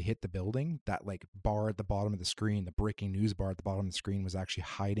actually hit the building, that like bar at the bottom of the screen, the breaking news bar at the bottom of the screen, was actually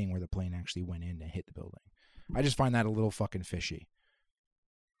hiding where the plane actually went in and hit the building. I just find that a little fucking fishy.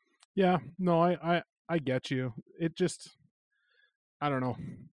 Yeah, no, I get you. It just, I don't know.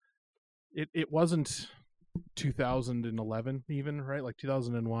 It wasn't 2011 even, right? Like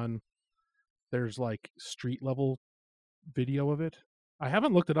 2001. There's like street level video of it. I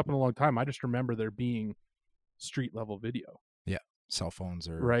haven't looked it up in a long time. I just remember there being street level video. Yeah, cell phones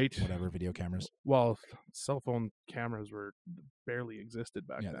or whatever video cameras. Well, cell phone cameras barely existed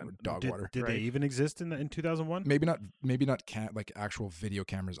back then. Dog water. Did they even exist in 2001? Maybe not. Like actual video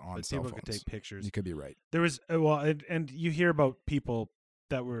cameras on but cell people phones. could take pictures. You could be right. There was and you hear about people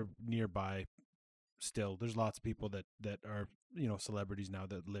that were nearby. Still, there's lots of people that are celebrities now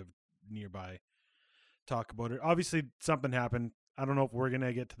that live nearby. Talk about it. Obviously, something happened. I don't know if we're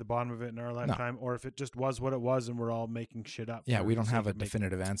gonna get to the bottom of it in our lifetime, or if it just was what it was, and we're all making shit up. Yeah, we don't have a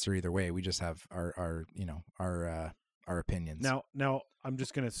definitive answer either way. We just have our opinions. Now, I'm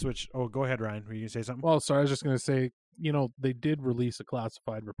just gonna switch. Oh, go ahead, Ryan. Were you gonna say something? Well, sorry, I was just gonna say, they did release a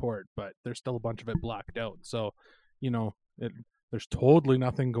classified report, but there's still a bunch of it blacked out. So, there's totally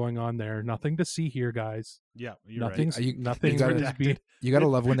nothing going on there. Nothing to see here, guys. Yeah, you're Nothing's, right. Nothing. You gotta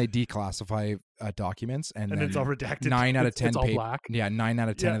love when they declassify documents and then it's all redacted. 9 out of 10 it's all black. Yeah, 9 out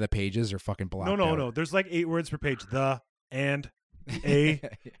of 10 of the pages are fucking black. No. There's like 8 words per page. The and a.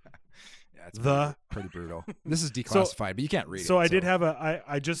 Yeah, it's pretty brutal. This is declassified, but you can't read it. So I did have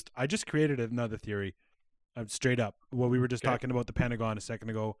I just created another theory. Straight up. What we were just talking about the Pentagon a second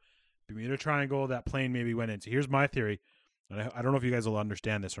ago. Bermuda Triangle, that plane maybe went in. So here's my theory. And I don't know if you guys will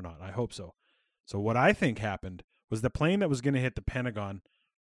understand this or not. I hope so. So what I think happened was the plane that was going to hit the Pentagon,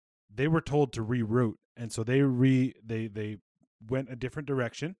 they were told to reroute. And so they went a different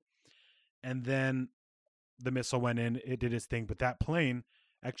direction. And then the missile went in. It did its thing. But that plane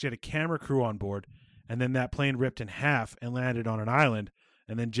actually had a camera crew on board. And then that plane ripped in half and landed on an island.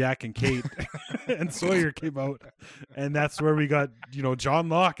 And then Jack and Kate and Sawyer came out. And that's where we got, John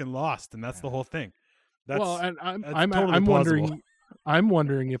Locke and Lost. And that's the whole thing. And I'm totally I'm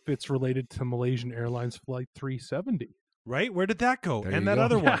wondering if it's related to Malaysian Airlines Flight 370. Right? Where did that go? There and you that go.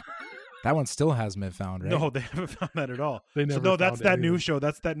 other one. That one still hasn't been found, right? No, they haven't found that at all. They never that's found that it new either. show.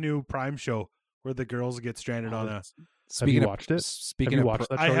 That's that new Prime show where the girls get stranded on a. Speaking Have you of watched it? Speaking Have you of watched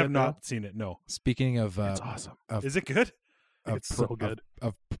that I show have yet, not seen it. No, Speaking of It's awesome. is it good? of It's so good.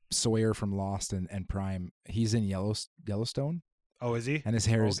 of Sawyer from Lost and Prime, he's in Yellowstone, Oh, is he? and his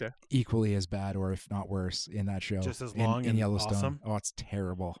hair is Okay. equally as bad, or if not worse, in that show. Just as long in and Yellowstone. awesome? Oh, it's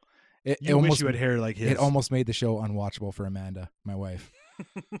terrible. It You almost wish you had hair like his. it almost made the show unwatchable for Amanda, my wife.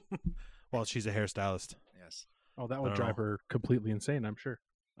 Well, she's a hairstylist. Yes. Oh, that I would don't drive her completely insane, I'm sure.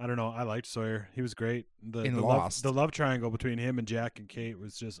 I don't know. I liked Sawyer. He was great. In the Lost. the love triangle between him and Jack and Kate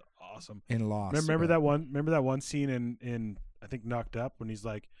was just awesome. In Lost. Remember but- that one? Remember that one scene in I think Knocked Up when he's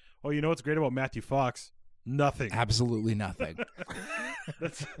like, "Oh, you know what's great about Matthew Fox? Nothing." Absolutely nothing.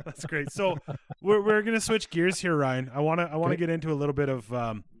 That's great. So we're gonna switch gears here, Ryan. I wanna Okay. get into a little bit of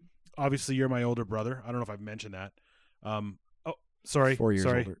obviously you're my older brother. I don't know if I've mentioned that. Oh, sorry. 4 years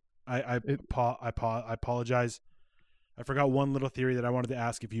sorry. older. I apologize. I forgot one little theory that I wanted to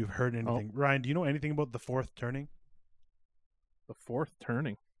ask if you've heard anything. Ryan, do you know anything about the fourth turning? The fourth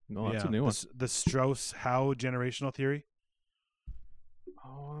turning. No, that's Yeah, a new one. The Strauss-Howe generational theory.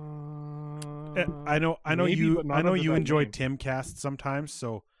 I know maybe, you. but not I know under you that enjoy name. Timcast sometimes.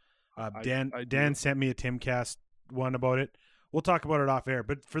 So I Dan do. sent me a Timcast one about it. We'll talk about it off air.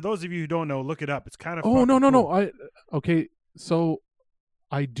 But for those of you who don't know, look it up. It's kind of Oh, no, fucking no. cool. Okay, so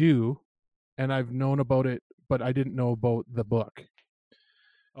I do, and I've known about it, but I didn't know about the book.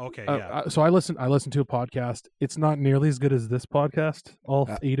 Okay, yeah. So I listened to a podcast. It's not nearly as good as this podcast. All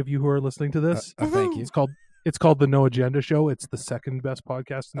 8 of you who are listening to this, Thank you. It's called the No Agenda Show. It's the second best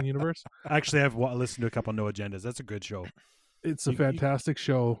podcast in the universe. Actually, I've listened to a couple No Agendas. That's a good show. It's a You- fantastic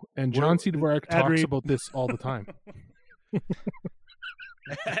show, and We're- John C. Dvorak ad talks read. about this all the time.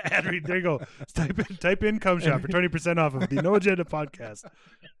 Ad read, there you go. Type in Cum Shop for 20% off of the No Agenda podcast.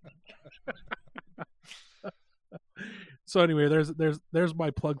 So anyway, there's my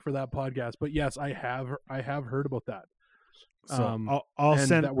plug for that podcast. But yes, I have heard about that. So I'll and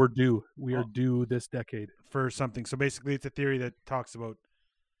send that we're due. We are I'll- due this decade. for something. So basically, it's a theory that talks about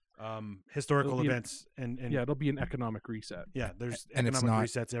historical It'll be an- events and Yeah, it'll be an economic reset, there's And it's economic not-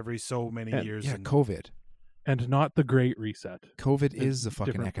 resets every so many and- years. Yeah, and COVID. and not the Great Reset. COVID It's is the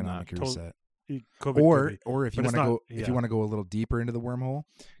fucking different from that. economic reset. COVID could be. Or if you But want it's to go not- if yeah. you want to go a little deeper into the wormhole,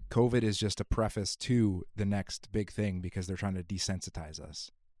 COVID is just a preface to the next big thing because they're trying to desensitize us.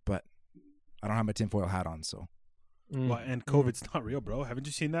 But I don't have my tinfoil hat on, so Well, and COVID's not real, bro. Haven't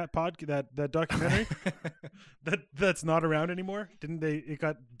you seen that that documentary? that's not around anymore. Didn't they? It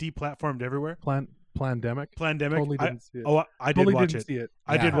got deplatformed everywhere. Pandemic. Pandemic. Totally didn't see it. I did Totally watch didn't it. see it.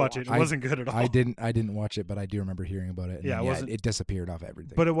 I Yeah, did I watch it. It I- wasn't good at all. I didn't watch it, but I do remember hearing about it. And Yeah, it wasn't- it disappeared off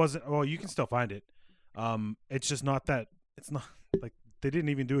everything. But it wasn't. Well, you can still find it. It's just not that. It's not like they didn't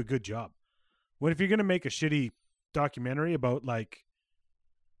even do a good job. What if you're gonna make a shitty documentary about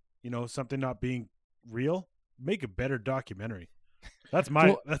something not being real? Make a better documentary. That's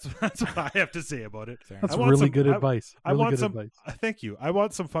that's what I have to say about it. Fair That's I want really some- good I- advice. I Really want good some. advice. Thank you. I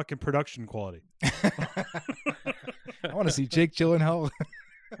want some fucking production quality. I want to see Jake Gyllenhaal.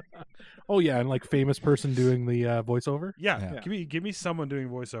 Oh yeah, and like famous person doing the voiceover. Yeah, Yeah. give me someone doing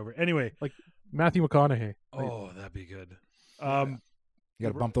voiceover. Anyway, Matthew McConaughey. oh, that'd be good. You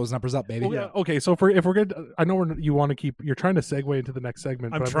got to bump those numbers up, baby. Well, yeah. Okay, so if we're good, I know you want to keep. You're trying to segue into the next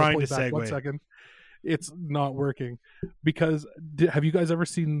segment. I'm but trying gonna to pull you back 1 segue. second. It's not working because have you guys ever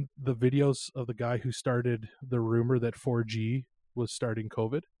seen the videos of the guy who started the rumor that 4G was starting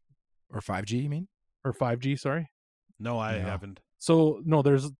COVID Or 5G, you mean? or 5G? Sorry. No, I No. haven't. So no,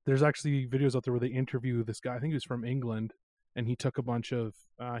 there's actually videos out there where they interview this guy. I think he was from England, and he took a bunch of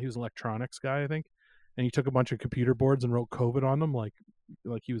he was an electronics guy, I think, and he took a bunch of computer boards and wrote COVID on them, like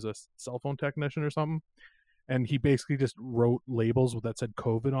he was a cell phone technician or something. And he basically just wrote labels that said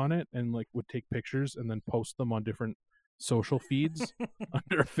COVID on it, and like would take pictures and then post them on different social feeds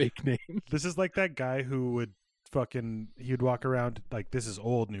under a fake name. This is like that guy who would he'd walk around, like, this is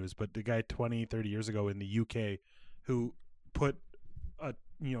old news, but the guy 20, 30 years ago in the UK who put a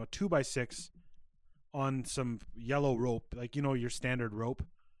 2x6 on some yellow rope, like, your standard rope.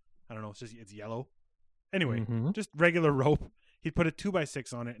 I don't know, it's yellow. Anyway, Mhm. just regular rope. He'd put a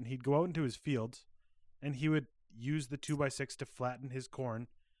 2x6 on it, and he'd go out into his fields, and he would use the 2x6 to flatten his corn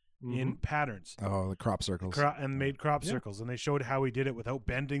in patterns. Oh, the crop circles. And made crop Yeah. circles, and they showed how he did it without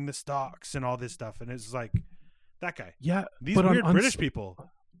bending the stalks and all this stuff. And it's like, that guy. Yeah, These but on weird British people.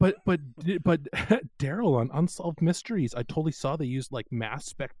 But Daryl on Unsolved Mysteries, I totally saw they used like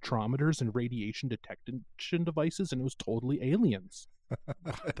mass spectrometers and radiation detection devices, and it was totally aliens.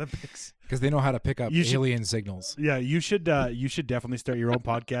 That makes- Because they know how to pick up You should- alien signals. Yeah, you should definitely start your own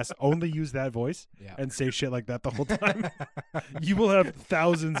podcast. Only use that voice Yeah. and say shit like that the whole time. You will have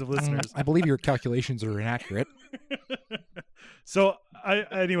thousands of listeners. I believe your calculations are inaccurate. So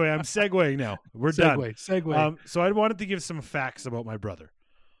anyway, I'm segueing now. We're done. Segue. So I wanted to give some facts about my brother.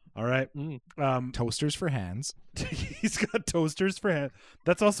 All right. Toasters for hands. He's got toasters for hands.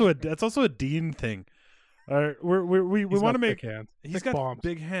 That's also a Dean thing. All right, we want to make. hands. He's Big got bombs.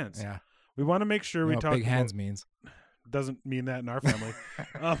 big hands. Yeah. We want to make sure You we know what talk. big hands about, means. doesn't mean that in our family.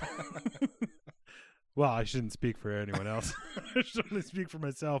 um, well, I shouldn't speak for anyone else. I should only speak for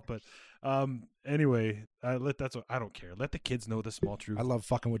myself. But anyway, that's what I don't care. Let the kids know the small truth. I love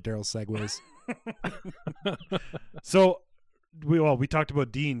fucking with Daryl's segues. So we talked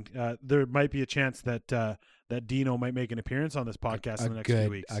about Dean. There might be a chance that Dino might make an appearance on this podcast in the next few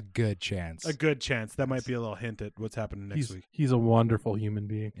weeks. A good chance. A good chance. That might be a little hint at what's happening next week. He's a wonderful human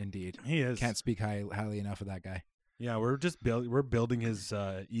being. Indeed. He is. Can't speak highly enough of that guy. Yeah, we're building his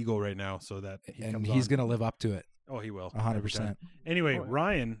ego right now so that He's going to live up to it. Oh, he will. 100%. Anyway, Oh, yeah.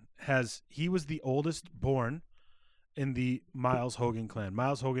 Ryan he was the oldest born in the Miles Haugan clan.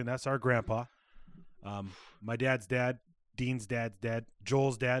 Miles Haugan, that's our grandpa. My dad's dad, Dean's dad's dad,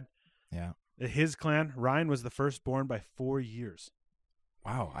 Joel's dad. Yeah. His clan, Ryan was the firstborn by 4 years.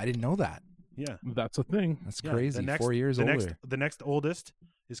 Wow. I didn't know that. Yeah. That's a thing. That's Yeah, crazy. 4 years older. The next oldest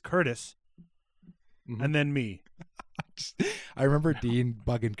is Curtis, Mhm. and then me. I remember Dean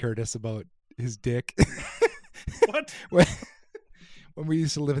bugging Curtis about his dick. What? when we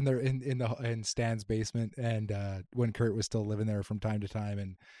used to live in there in Stan's basement, and when Kurt was still living there from time to time,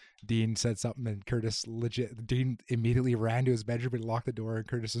 and Dean said something, and Dean immediately ran to his bedroom and locked the door, and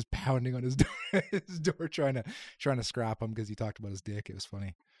Curtis was pounding on his door trying to scrap him because he talked about his dick. It was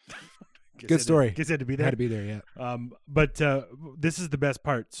funny. Good story. Guess had to be there. Had to be there, yeah. But this is the best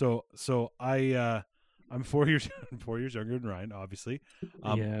part. So I'm 4 years 4 years younger than Ryan, obviously.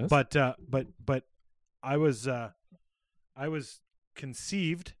 Yes. But I was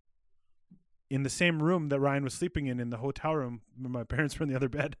conceived in the same room that Ryan was sleeping in the hotel room when my parents were in the other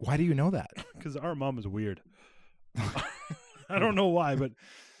bed. Why do you know that? Because our mom is weird. I don't know why, but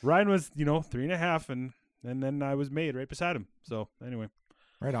Ryan was 3.5, and then I was made right beside him. So anyway,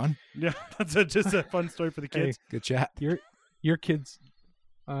 Right on. yeah, that's just a fun story for the kids. Good chat. Your kids.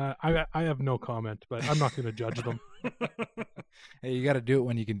 I have no comment, but I'm not going to judge them. Hey, you got to do it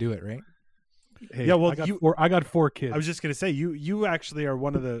when you can do it, right? Hey, Yeah, well, I got 4 kids. I was just gonna say you actually are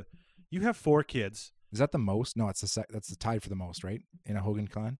one of the. You have 4 kids. Is that the most? No, it's that's the tied for the most, right? In a Haugan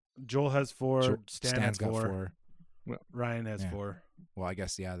clan. Joel has 4. Sure. Stan Stan's has got 4. 4. Ryan has Yeah. 4. Well, I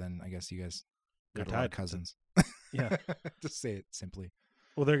guess Then I guess you guys They're got a lot of tied. cousins. Yeah. Just say it simply.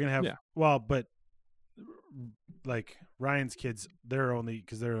 Well, they're gonna have. Yeah. Well, but like Ryan's kids, they're only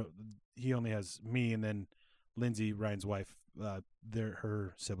because he only has me and then Lindsay, Ryan's wife. They're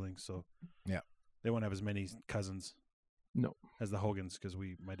her siblings, so Yeah. they won't have as many cousins. No. As the Hogans, because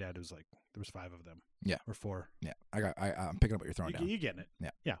my dad was like there was 5 of them. Yeah. Or 4. Yeah, I'm picking up what you're throwing down. You getting it? Yeah.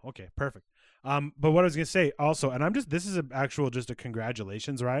 Yeah. Okay. Perfect. But what I was gonna say also, and this is just a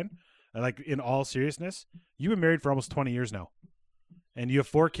congratulations, Ryan. Like in all seriousness, you've been married for almost 20 years now, and you have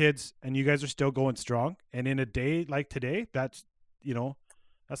 4 kids, and you guys are still going strong. And in a day like today, that's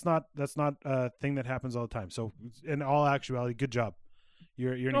not a thing that happens all the time. So in all actuality, good job.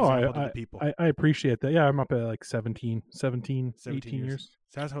 You're an example to the people. I appreciate that. Yeah, I'm up at like 17 18 years.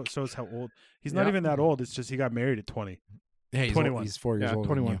 So that shows how old. He's not Yeah. even that old. It's just he got married at 20. Hey, he's 21. He's 4 years Yeah, old.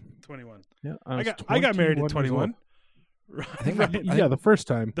 21. 21. Yeah, I got married at 21 21. I think Right. Yeah, the first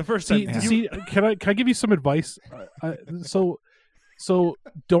time. The first See, time. see, can I give you some advice? So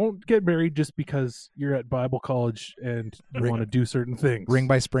don't get married just because you're at Bible college and you want to do certain things. Ring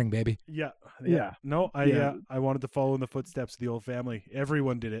by spring, baby. Yeah. Yeah. No, I wanted to follow in the footsteps of the old family.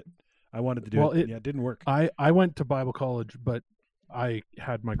 Everyone did it. I wanted to do Well, it. Yeah, it didn't work. I went to Bible college, but I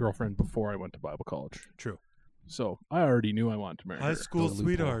had my girlfriend before I went to Bible college. True. So I already knew I wanted to marry her. school The loophole.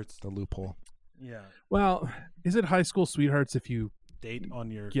 sweethearts. The loophole. Yeah. Well, is it high school sweethearts if you Date on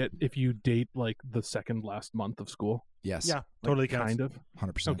your. date like the second last month of school? Yes. Yeah, Like, totally counts. kind of.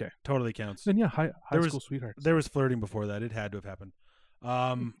 100%. Okay. Totally counts. Then yeah, high There was- school sweethearts. There was flirting before that. It had to have happened.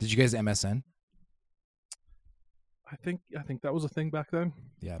 Did you guys MSN? I think that was a thing back then.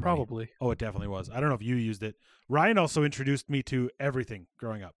 Yeah. buddy. Probably. Oh, it definitely was. I don't know if you used it. Ryan also introduced me to everything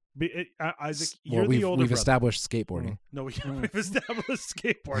growing up. Isaac, you're Well, the older we've brother. established skateboarding. No, we've established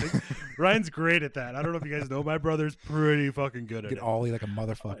skateboarding. Ryan's great at that. I don't know if you guys know. My brother's pretty fucking good at Get it. ollie like a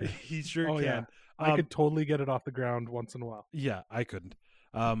motherfucker. He sure Oh, can. yeah. I could totally get it off the ground once in a while. Yeah, I couldn't.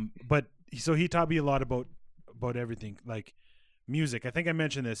 But so he taught me a lot about everything, like music. I think I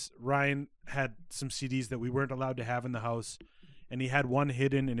mentioned this. Ryan had some CDs that we weren't allowed to have in the house, and he had one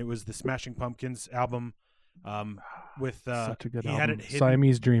hidden, and it was the Smashing Pumpkins album. With Such a good he album. had it hidden.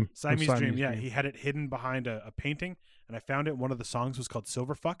 Siamese Dream. Siamese Dream. Yeah, he had it hidden behind a painting, and I found it. One of the songs was called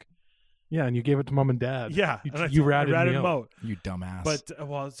Silverfuck. Yeah, and you gave it to mom and dad. Yeah, you ratted me out. out. You dumbass. But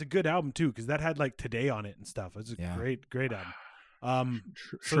well, it's a good album too because that had like Today on it and stuff. It was a great album.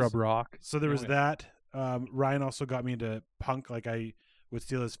 Shrub Rock. So there was that. Ryan also got me into punk. Like I would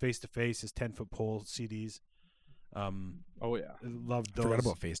steal his Face to Face, his 10-foot pole CDs. Oh yeah, loved those. I forgot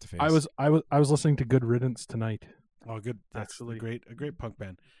about Face to Face. I was listening to Good Riddance tonight. Oh, good. That's Actually. a great punk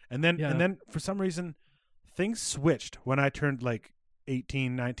band. And then for some reason, things switched when I turned like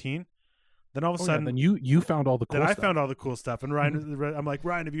 18, 19. Then all of a sudden, then you found all the cool then stuff. I found all the cool stuff. And Ryan, I'm like,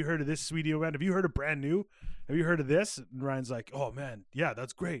 Ryan, have you heard of this Sweetie band? Have you heard of Brand New? Have you heard of this? And Ryan's like, oh man, yeah,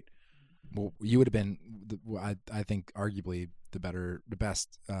 that's great. Well, you would have been, I think, arguably the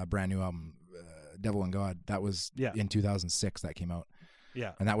best Brand New album, Devil and God. That was in 2006 that came out.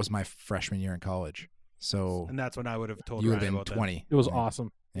 Yeah, and that was my freshman year in college. So, and that's when I would have told you Ryan would have been about 20. It was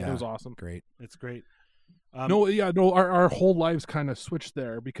awesome. Yeah, it was awesome. Great. It's great. Our whole lives kind of switched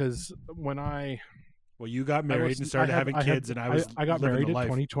there because when you got married and started having kids, and I got married in life.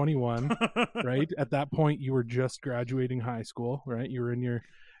 2021, right? At that point, you were just graduating high school, right? You were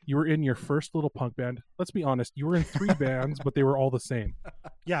in your first little punk band. Let's be honest, you were in 3 bands, but they were all the same.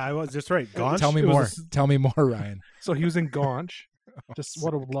 Yeah, I was just right. Gaunch. Tell me more. Tell me more, Ryan. So he was in Gaunch. Just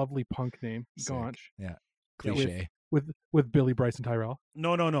what a lovely punk name, Gaunch. Yeah, cliche. With Billy, Bryce, and Tyrell.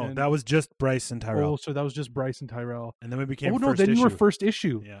 No. That was just Bryce and Tyrell. Oh, so that was just Bryce and Tyrell. And then we became. You were First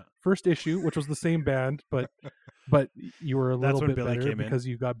Issue. Yeah, First Issue, which was the same band, but you were a little bit Billy better came in. because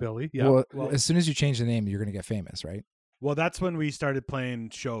you got Billy. Yeah. Well, as soon as you change the name, you're gonna get famous, right? Well, that's when we started playing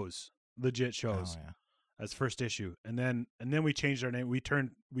shows, legit shows, Oh, yeah. as First Issue, and then we changed our name.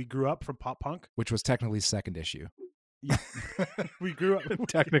 We grew up from pop punk, Which was technically Second Issue. Yeah. we grew up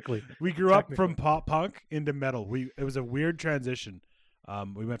Technically. We grew up from pop punk into metal. It was a weird transition.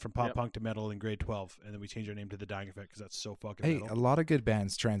 We went from pop punk to metal in grade 12, and then we changed our name to the Dying Effect because that's so fucking Hey, metal. a lot of good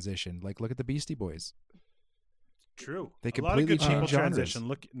bands transition. Like, look at the Beastie Boys. True. They a lot of completely good people changed genres. transition.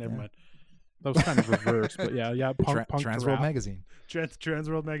 Look, never mind. That was kind of reverse, but yeah, punk to Transworld rap. Magazine.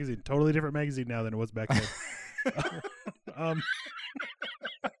 Transworld Magazine, totally different magazine now than it was back then.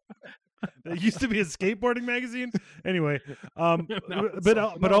 It used to be a skateboarding magazine. Anyway, but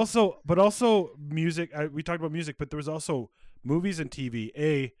also music. We talked about music, but there was also movies and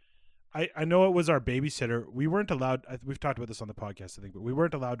TV. I know it was our babysitter. We weren't allowed. We've talked about this on the podcast, I think, but we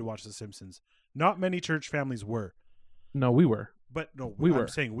weren't allowed to watch The Simpsons. Not many church families were. No, we were. But no, we I'm were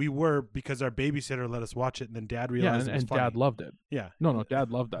saying we were because our babysitter let us watch it, and then Dad realized it was and funny. Dad loved it. Yeah, no, Dad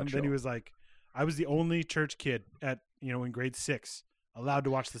loved that and show. then he was like, I was the only church kid in grade 6 allowed to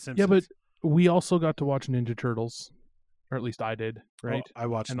watch The Simpsons. Yeah, but we also got to watch Ninja Turtles, or at least I did, right? I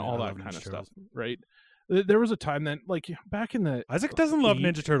watched and all that kind Ninja of Turtles. stuff, right? There was a time then, like back in the Isaac doesn't love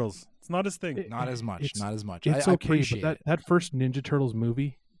Ninja Turtles. It's not his thing. Not as much. Not as much. It's I okay, appreciate but that first Ninja Turtles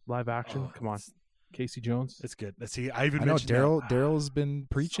movie, live action, come on, Casey Jones. It's good. See, I even know mentioned Daryl's been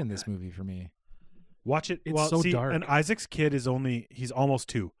preaching this movie for me. Watch it. It's so dark. And Isaac's kid he's almost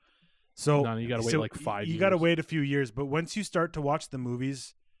 2. So no, you got to wait like 5 years. You got to wait a few years, but once you start to watch the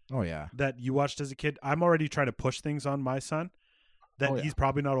movies, oh yeah, that you watched as a kid, I'm already trying to push things on my son that he's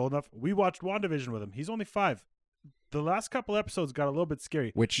probably not old enough. We watched WandaVision with him. He's only 5. The last couple episodes got a little bit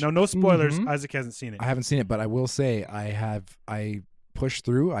scary. No spoilers. Isaac hasn't seen it. I haven't seen it, but I will say I pushed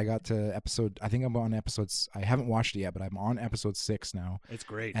through. I got to I think I'm on episodes. I haven't watched it yet, but I'm on episode 6 now. It's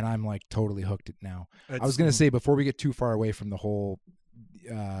great. And I'm like totally hooked it now. I was going to say, before we get too far away from the whole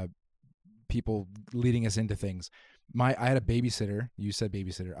people leading us into things, I had a babysitter. You said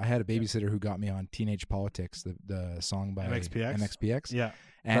babysitter. I had a babysitter who got me on Teenage Politics, the song by MXPX. Yeah.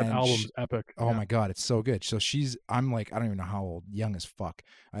 And that album's epic. Oh my God, it's so good. So I'm like, I don't even know how old, young as fuck.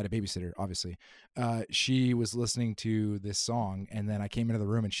 I had a babysitter, obviously. She was listening to this song, and then I came into the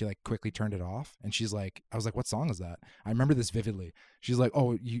room, and she like quickly turned it off. And she's like, I was like, what song is that? I remember this vividly. She's like,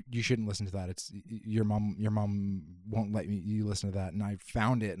 oh, you shouldn't listen to that. It's your mom won't let you listen to that. And I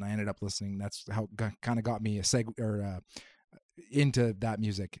found it, and I ended up listening. That's how kind of got me into that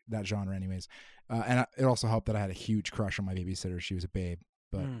music, that genre, anyways. And it also helped that I had a huge crush on my babysitter. She was a babe.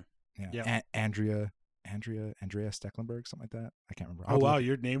 But Andrea Stecklenburg, something like that. I can't remember. Oh wow,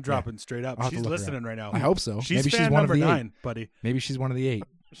 you're name dropping straight up. She's listening right now. I hope so. Maybe she's one number of the 9, 8, buddy. Maybe she's one of the 8.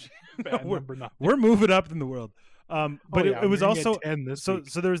 We're moving up in the world. But it was also 10 this so week.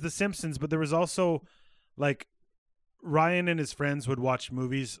 so there was The Simpsons, but there was also like Ryan and his friends would watch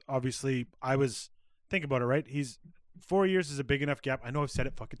movies. Obviously, think about it, right? He's 4 years is a big enough gap. I know I've said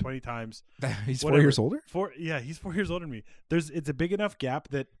it fucking 20 times. He's Whatever. 4 years older? He's 4 years older than me. It's a big enough gap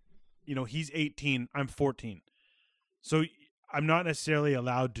that, he's 18, I'm 14. So I'm not necessarily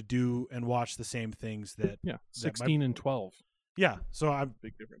allowed to do and watch the same things that 16 and 12. Yeah, so I'm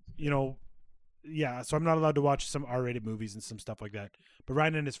Big difference. So I'm not allowed to watch some R-rated movies and some stuff like that. But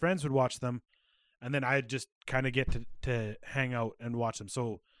Ryan and his friends would watch them, and then I'd just kind of get to hang out and watch them.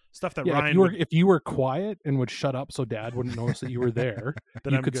 So stuff that Ryan if you were quiet and would shut up so Dad wouldn't notice that you were there,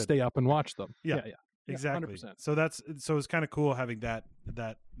 then you I'm could good. stay up and watch them. Yeah. Exactly. 100%. So it's kind of cool having that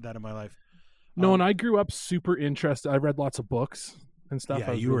in my life. No, and I grew up super interested. I read lots of books and stuff. Yeah,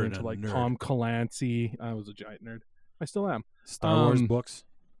 I was you were really a into like nerd. Tom Clancy. I was a giant nerd. I still am. Star Wars books.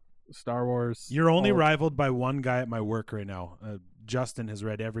 Star Wars. You're only all- rivaled by one guy at my work right now. Justin has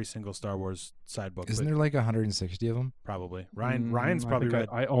read every single Star Wars side book. Isn't there like 160 of them? Probably Ryan's probably I read.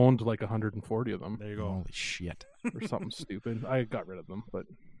 I owned like 140 of them There you go. Holy shit. or something stupid. I got rid of them, but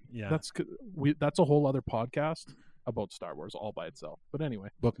Yeah, that's a whole other podcast about Star Wars all by itself. But anyway,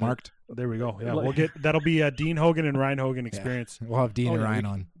 Bookmarked. there we go. Yeah, Like- that'll be a Dean Hogan and Ryan Hogan experience. We'll have Dean Oh, and yeah, Ryan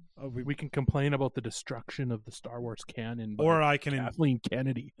on. we can complain about the destruction of the Star Wars canon, by Or I can. Kathleen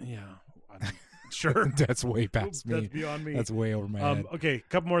Kennedy. Yeah, sure. That's way past That's me. beyond me. That's way over my head. Okay, a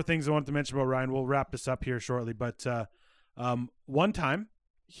couple more things I wanted to mention about Ryan. We'll wrap this up here shortly. But one time,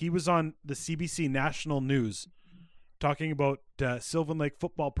 he was on the CBC National News talking about Sylvan Lake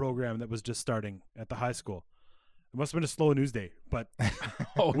football program that was just starting at the high school. It must have been a slow news day, but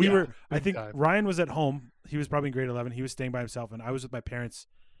Oh, we yeah, were. I big think time. Ryan was at home. He was probably in grade 11. He was staying by himself, and I was with my parents.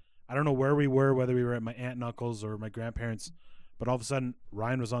 I don't know where we were, whether we were at my aunt and uncle's or my grandparents, but all of a sudden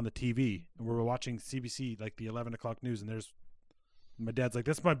Ryan was on the TV, and we were watching CBC, like the 11 o'clock news, and there's my dad's like,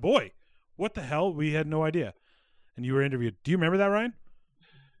 "That's my boy." What the hell? We had no idea. And you were interviewed. Do you remember that, Ryan?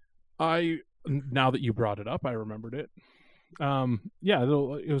 Now that you brought it up, I remembered it. Yeah, it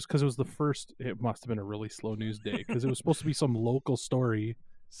was because it was the first. It must have been a really slow news day because it was supposed to be some local story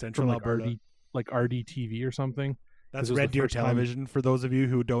Central from like Alberta. RDTV or something. That's 'cause it was Red the Deer first time- Television for those of you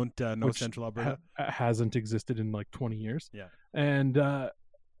who don't know Which Central Alberta. Hasn't existed in like 20 years. Yeah. And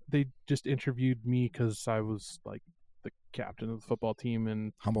they just interviewed me because I was like the captain of the football team,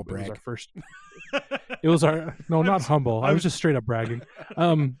 and Humble it was our brag. first. It was our no, not humble. I was just straight up bragging.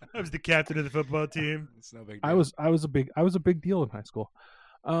 I was the captain of the football team. It's no big I was a big deal in high school,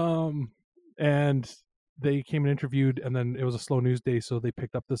 and they came and interviewed, and then it was a slow news day, so they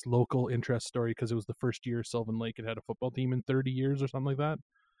picked up this local interest story because it was the first year Sylvan Lake had a football team in 30 years or something like that.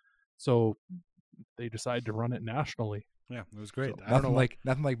 So they decided to run it nationally. Yeah, it was great. So, I don't know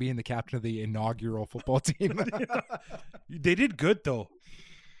nothing like being the captain of the inaugural football team. They did good though,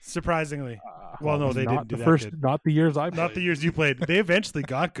 surprisingly. Well, no, they not didn't do the that first, good. not the years I played. Not the years you played. They eventually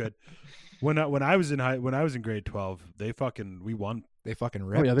got good. When I was in grade 12, we won. They fucking Oh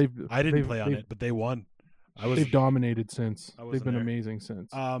ripped. yeah, I didn't play on it, but they won. They've dominated since. I They've wasn't been there. amazing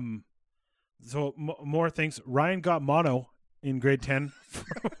since. So more things. Ryan got mono in grade 10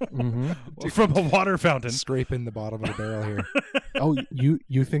 Mm-hmm. from a water fountain. Scraping the bottom of the barrel here. Oh,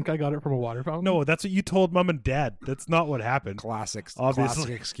 you think I got it from a water fountain? No, that's what you told mom and dad. That's not what happened. Classic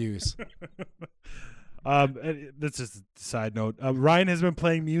Obviously. excuse. That's just a side note. Ryan has been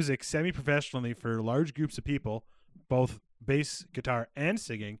playing music semi-professionally for large groups of people, both bass, guitar, and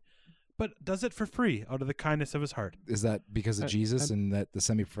singing, but does it for free out of the kindness of his heart. Is that because of And- Jesus and that the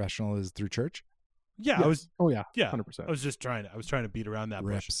semi-professional is through church? Yeah, Yes. I was. Oh yeah. Yeah, 100%. I was just trying to beat around that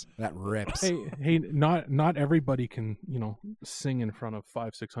bush. Rips. That rips. Hey, not everybody can, sing in front of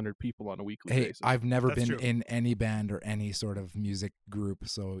 500-600 people on a weekly Hey, basis. I've never That's been true. in any band or any sort of music group,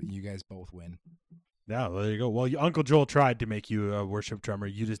 so you guys both win. Yeah, well, there you go. Well, Uncle Joel tried to make you a worship drummer.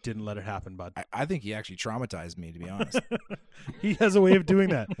 You just didn't let it happen, bud. I think he actually traumatized me, to be honest. He has a way of doing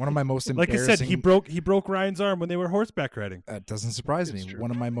that. One of my most Like I embarrassing... said, he broke Ryan's arm when they were horseback riding. That doesn't surprise It's me. true.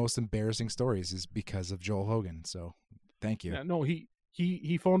 One of my most embarrassing stories is because of Joel Hogan, so thank you. Yeah, no, he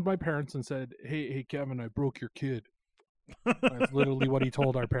phoned my parents and said, "Hey, Kevin, I broke your kid." That's literally what he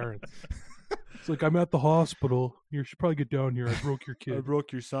told our parents. It's like, I'm at the hospital. You should probably get down here. I broke your I kid.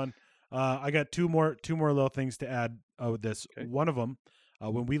 broke your son. I got two more little things to add with this. Okay. One of them,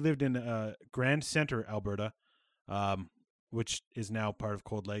 when we lived in Grand Center, Alberta, which is now part of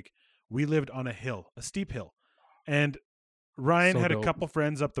Cold Lake, we lived on a hill, a steep hill, and Ryan So had dope. a couple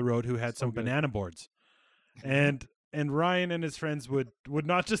friends up the road who had So some good. banana boards, and Ryan and his friends would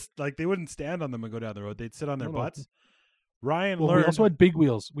not just they wouldn't stand on them and go down the road. They'd sit on their No. butts. Ryan Well, we learned also had big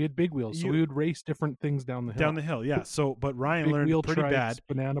wheels. We had big wheels, so You- we would race different things down the hill. down the hill. Yeah. So, but Ryan big learned wheel pretty trikes, bad.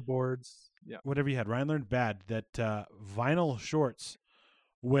 banana boards. Yeah. Whatever you had. Ryan learned bad that vinyl shorts,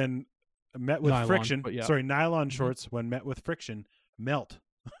 when met with Nylon, friction. but yeah. Sorry, nylon shorts when met with friction melt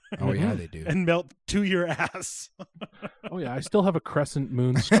Oh yeah, they do. and melt to your ass. Oh yeah, I still have a crescent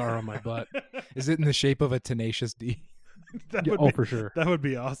moon scar on my butt. Is it in the shape of a tenacious D? That Yeah, would oh, be, for sure. That would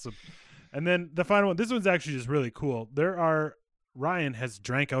be awesome. And then the final one. This one's actually just really cool. Ryan has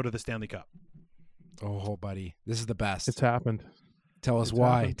drank out of the Stanley Cup. Oh, buddy, this is the best. It's happened. Tell us it's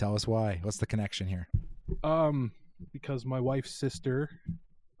why. happened. Tell us why. What's the connection here? Because my wife's sister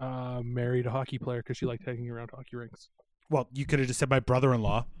married a hockey player because she liked hanging around hockey rinks. Well, you could have just said my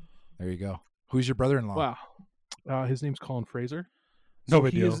brother-in-law. There you go. Who's your brother-in-law? Wow. His name's Colin Fraser. No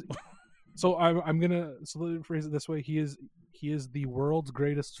big deal. So I'm gonna phrase it this way: he is the world's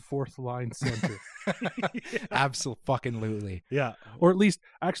greatest fourth line center, Absolutely. Yeah. or at least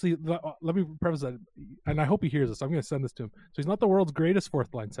actually. Let me preface that, and I hope he hears this. I'm gonna send this to him. So he's not the world's greatest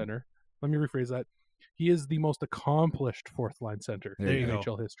fourth line center. Let me rephrase that. He is the most accomplished fourth line center There in you go.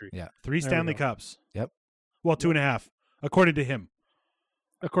 NHL history. Yeah. 3 There we Stanley go. Cups. Yep. Well, 2.5, according to him.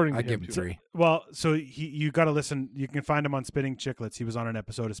 According to I him, give him too. 3. Well, so you got to listen. You can find him on Spitting Chicklets. He was on an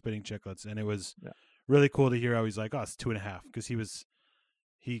episode of Spitting Chicklets, and it was really cool to hear how he's like, oh, it's 2.5, because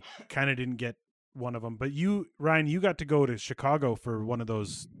he kind of didn't get one of them. But you, Ryan, you got to go to Chicago for one of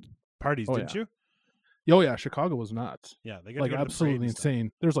those parties, Oh, didn't you? Oh yeah, Chicago was nuts. Yeah, they got Like to go to the parade absolutely and stuff.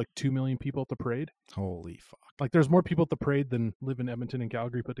 insane. There's like 2 million people at the parade. Holy fuck. Like there's more people at the parade than live in Edmonton and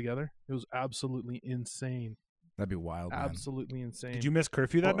Calgary put together. It was absolutely insane. That'd be wild, man. Absolutely insane. Did you miss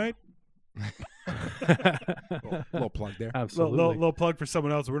curfew that Well, night? Little plug there. Absolutely. Little plug for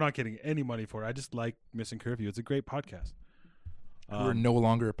someone else. We're not getting any money for it. I just like missing curfew. It's a great podcast. We're no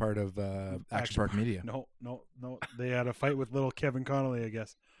longer a part of Action Park Media. No. They had a fight with little Kevin Connolly, I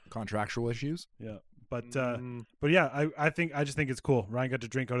guess. Contractual issues. Yeah. But yeah, I just think it's cool. Ryan got to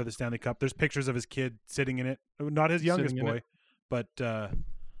drink out of the Stanley Cup. There's pictures of his kid sitting in it. Not his youngest Sitting in boy, it. but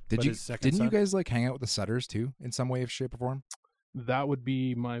Didn't you his second you son. guys like hang out with the Sutters too in some way, shape, or form? That would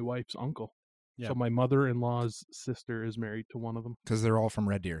be my wife's uncle. Yeah. So my mother-in-law's sister is married to one of them. Because they're all from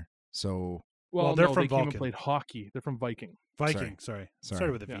Red Deer. So Well, they're no, from they came and Vulcan. played hockey. They're from Viking. Viking. Sorry.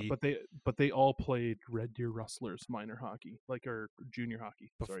 With a V. Yeah, but they all played Red Deer Rustlers minor hockey, or junior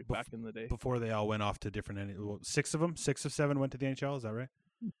hockey. Bef- back in the day. Before they all went off to different. 6 of them, 6 of 7 went to the NHL. Is that right?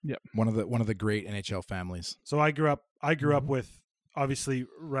 one of the great NHL families. So I grew up with obviously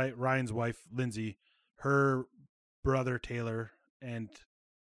Ryan's wife Lindsay, her brother Taylor, and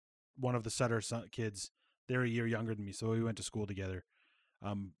one of the Sutter kids. They're a year younger than me, so we went to school together.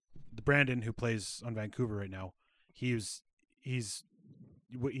 The Brandon, who plays on Vancouver right now, he was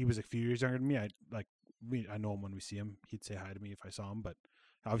a few years younger than me. I know him when we see him. He'd say hi to me if I saw him, but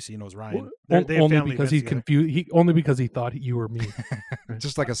obviously he knows Ryan. They have Only family because events he's together. confused. Only because he thought you were me.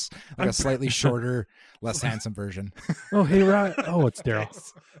 Just like a slightly shorter, less handsome version. Oh, hey, Ryan. Oh, it's Daryl.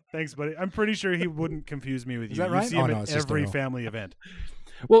 Thanks, buddy. I'm pretty sure he wouldn't confuse me with you. Is that You right? see him Oh, no, at it's just every Daryl. family event.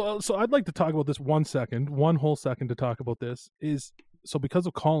 Well, so I'd like to talk about this one whole second to talk about this is so because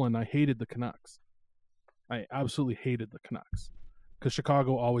of Colin, I hated the Canucks. I absolutely hated the Canucks because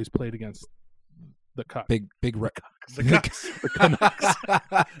Chicago always played against the Cup. Big The Canucks. The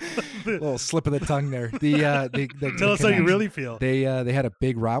Canucks. little slip of the tongue there. Tell us how you Canucks. really feel. They had a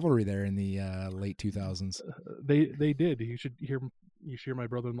big rivalry there in the late 2000s. They did. You should hear my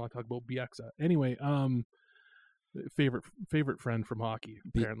brother-in-law talk about Bieksa. Anyway, favorite friend from hockey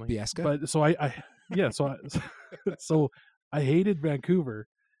apparently. Bieksa? But so I hated Vancouver.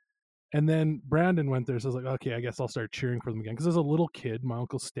 And then Brandon went there, so I was like, okay, I guess I'll start cheering for them again. Because as a little kid, my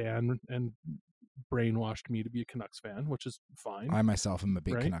uncle Stan and brainwashed me to be a Canucks fan, which is fine. I myself am a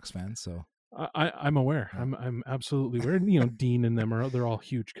big Right? Canucks fan, so I'm aware. I'm absolutely aware. Dean and them they're all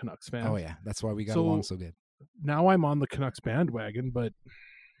huge Canucks fans. oh yeah, that's why we got So- along so good. Now I'm on the Canucks bandwagon, but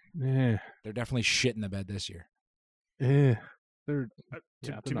They're definitely shit in the bed this year. they're To- they're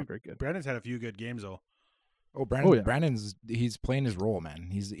to not be- very good. Brandon's had a few good games though. Oh, Brandon, Oh, yeah. Brandon's he's playing his role, man.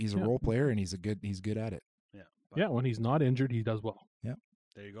 He's a Yeah. role player and he's good at it. Yeah. Yeah, when he's not injured, he does well.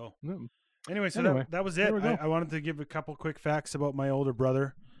 There you go. Mm. Anyway, so Anyway, that was it. there we go. I wanted to give a couple quick facts about my older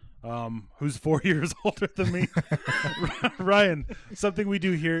brother, who's 4 years older than me. Ryan, something we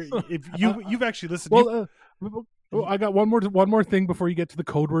do here. If you've actually listened. Well, I got one more thing before you get to the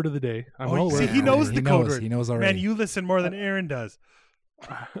code word of the day. I'm Oh, well see, aware. he knows He the knows, code word. he knows already. Man, you listen more than Aaron does.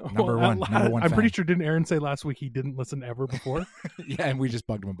 Number one I'm pretty fan. sure didn't Aaron say last week he didn't listen ever before? Yeah, and we just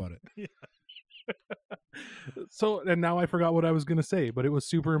bugged him about it. So and now I forgot what I was going to say, but it was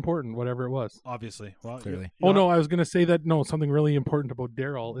super important, whatever it was. Obviously, well, Clearly. Oh no, I was going to say that something really important about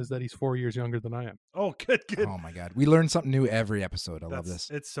Daryl is that he's 4 years younger than I am. Oh, good. Oh my god, we learn something new every episode. I love this.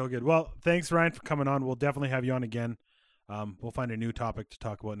 It's so good. Well, thanks Ryan for coming on. We'll definitely have you on again. We'll find a new topic to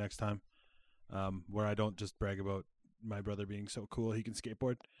talk about next time. where I don't just brag about my brother being so cool he can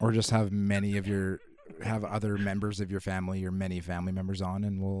skateboard. Or just have have other members of your family or many family members on,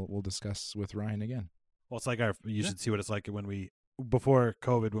 and we'll discuss with Ryan again. Well, it's like you should see what it's like before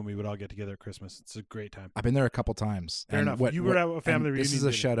COVID when we would all get together at Christmas. It's a great time. I've been there a couple times. Fair enough. You were at a family reunion. This is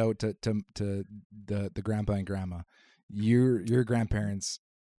a shout out to the grandpa and grandma. Your grandparents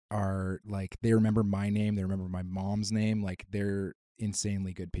are like, they remember my name, they remember my mom's name. Like, they're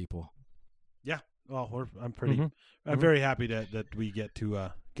insanely good people. Yeah. Well, I'm very happy that we get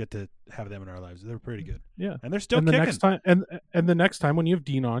to have them in our lives. They're pretty good. Yeah. And they're still kicking. kicking. Next time, and the next time when you have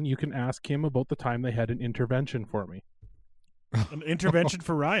Dean on, you can ask him about the time they had an intervention for me. An intervention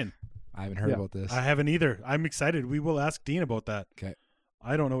for Ryan. I haven't heard about this. I haven't either. I'm excited. We will ask Dean about that. Okay.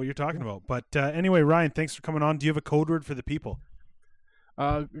 I don't know what you're talking about. But anyway, Ryan, thanks for coming on. Do you have a code word for the people?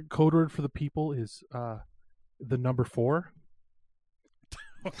 Code word for the people is the number 4.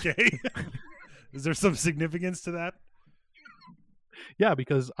 Okay. Is there some significance to that? Yeah,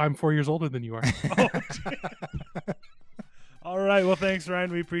 because I'm 4 years older than you are. All right. Well, thanks,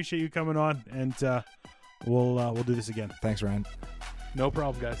 Ryan. We appreciate you coming on, and we'll do this again. Thanks, Ryan. No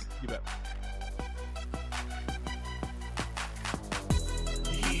problem, guys. You bet.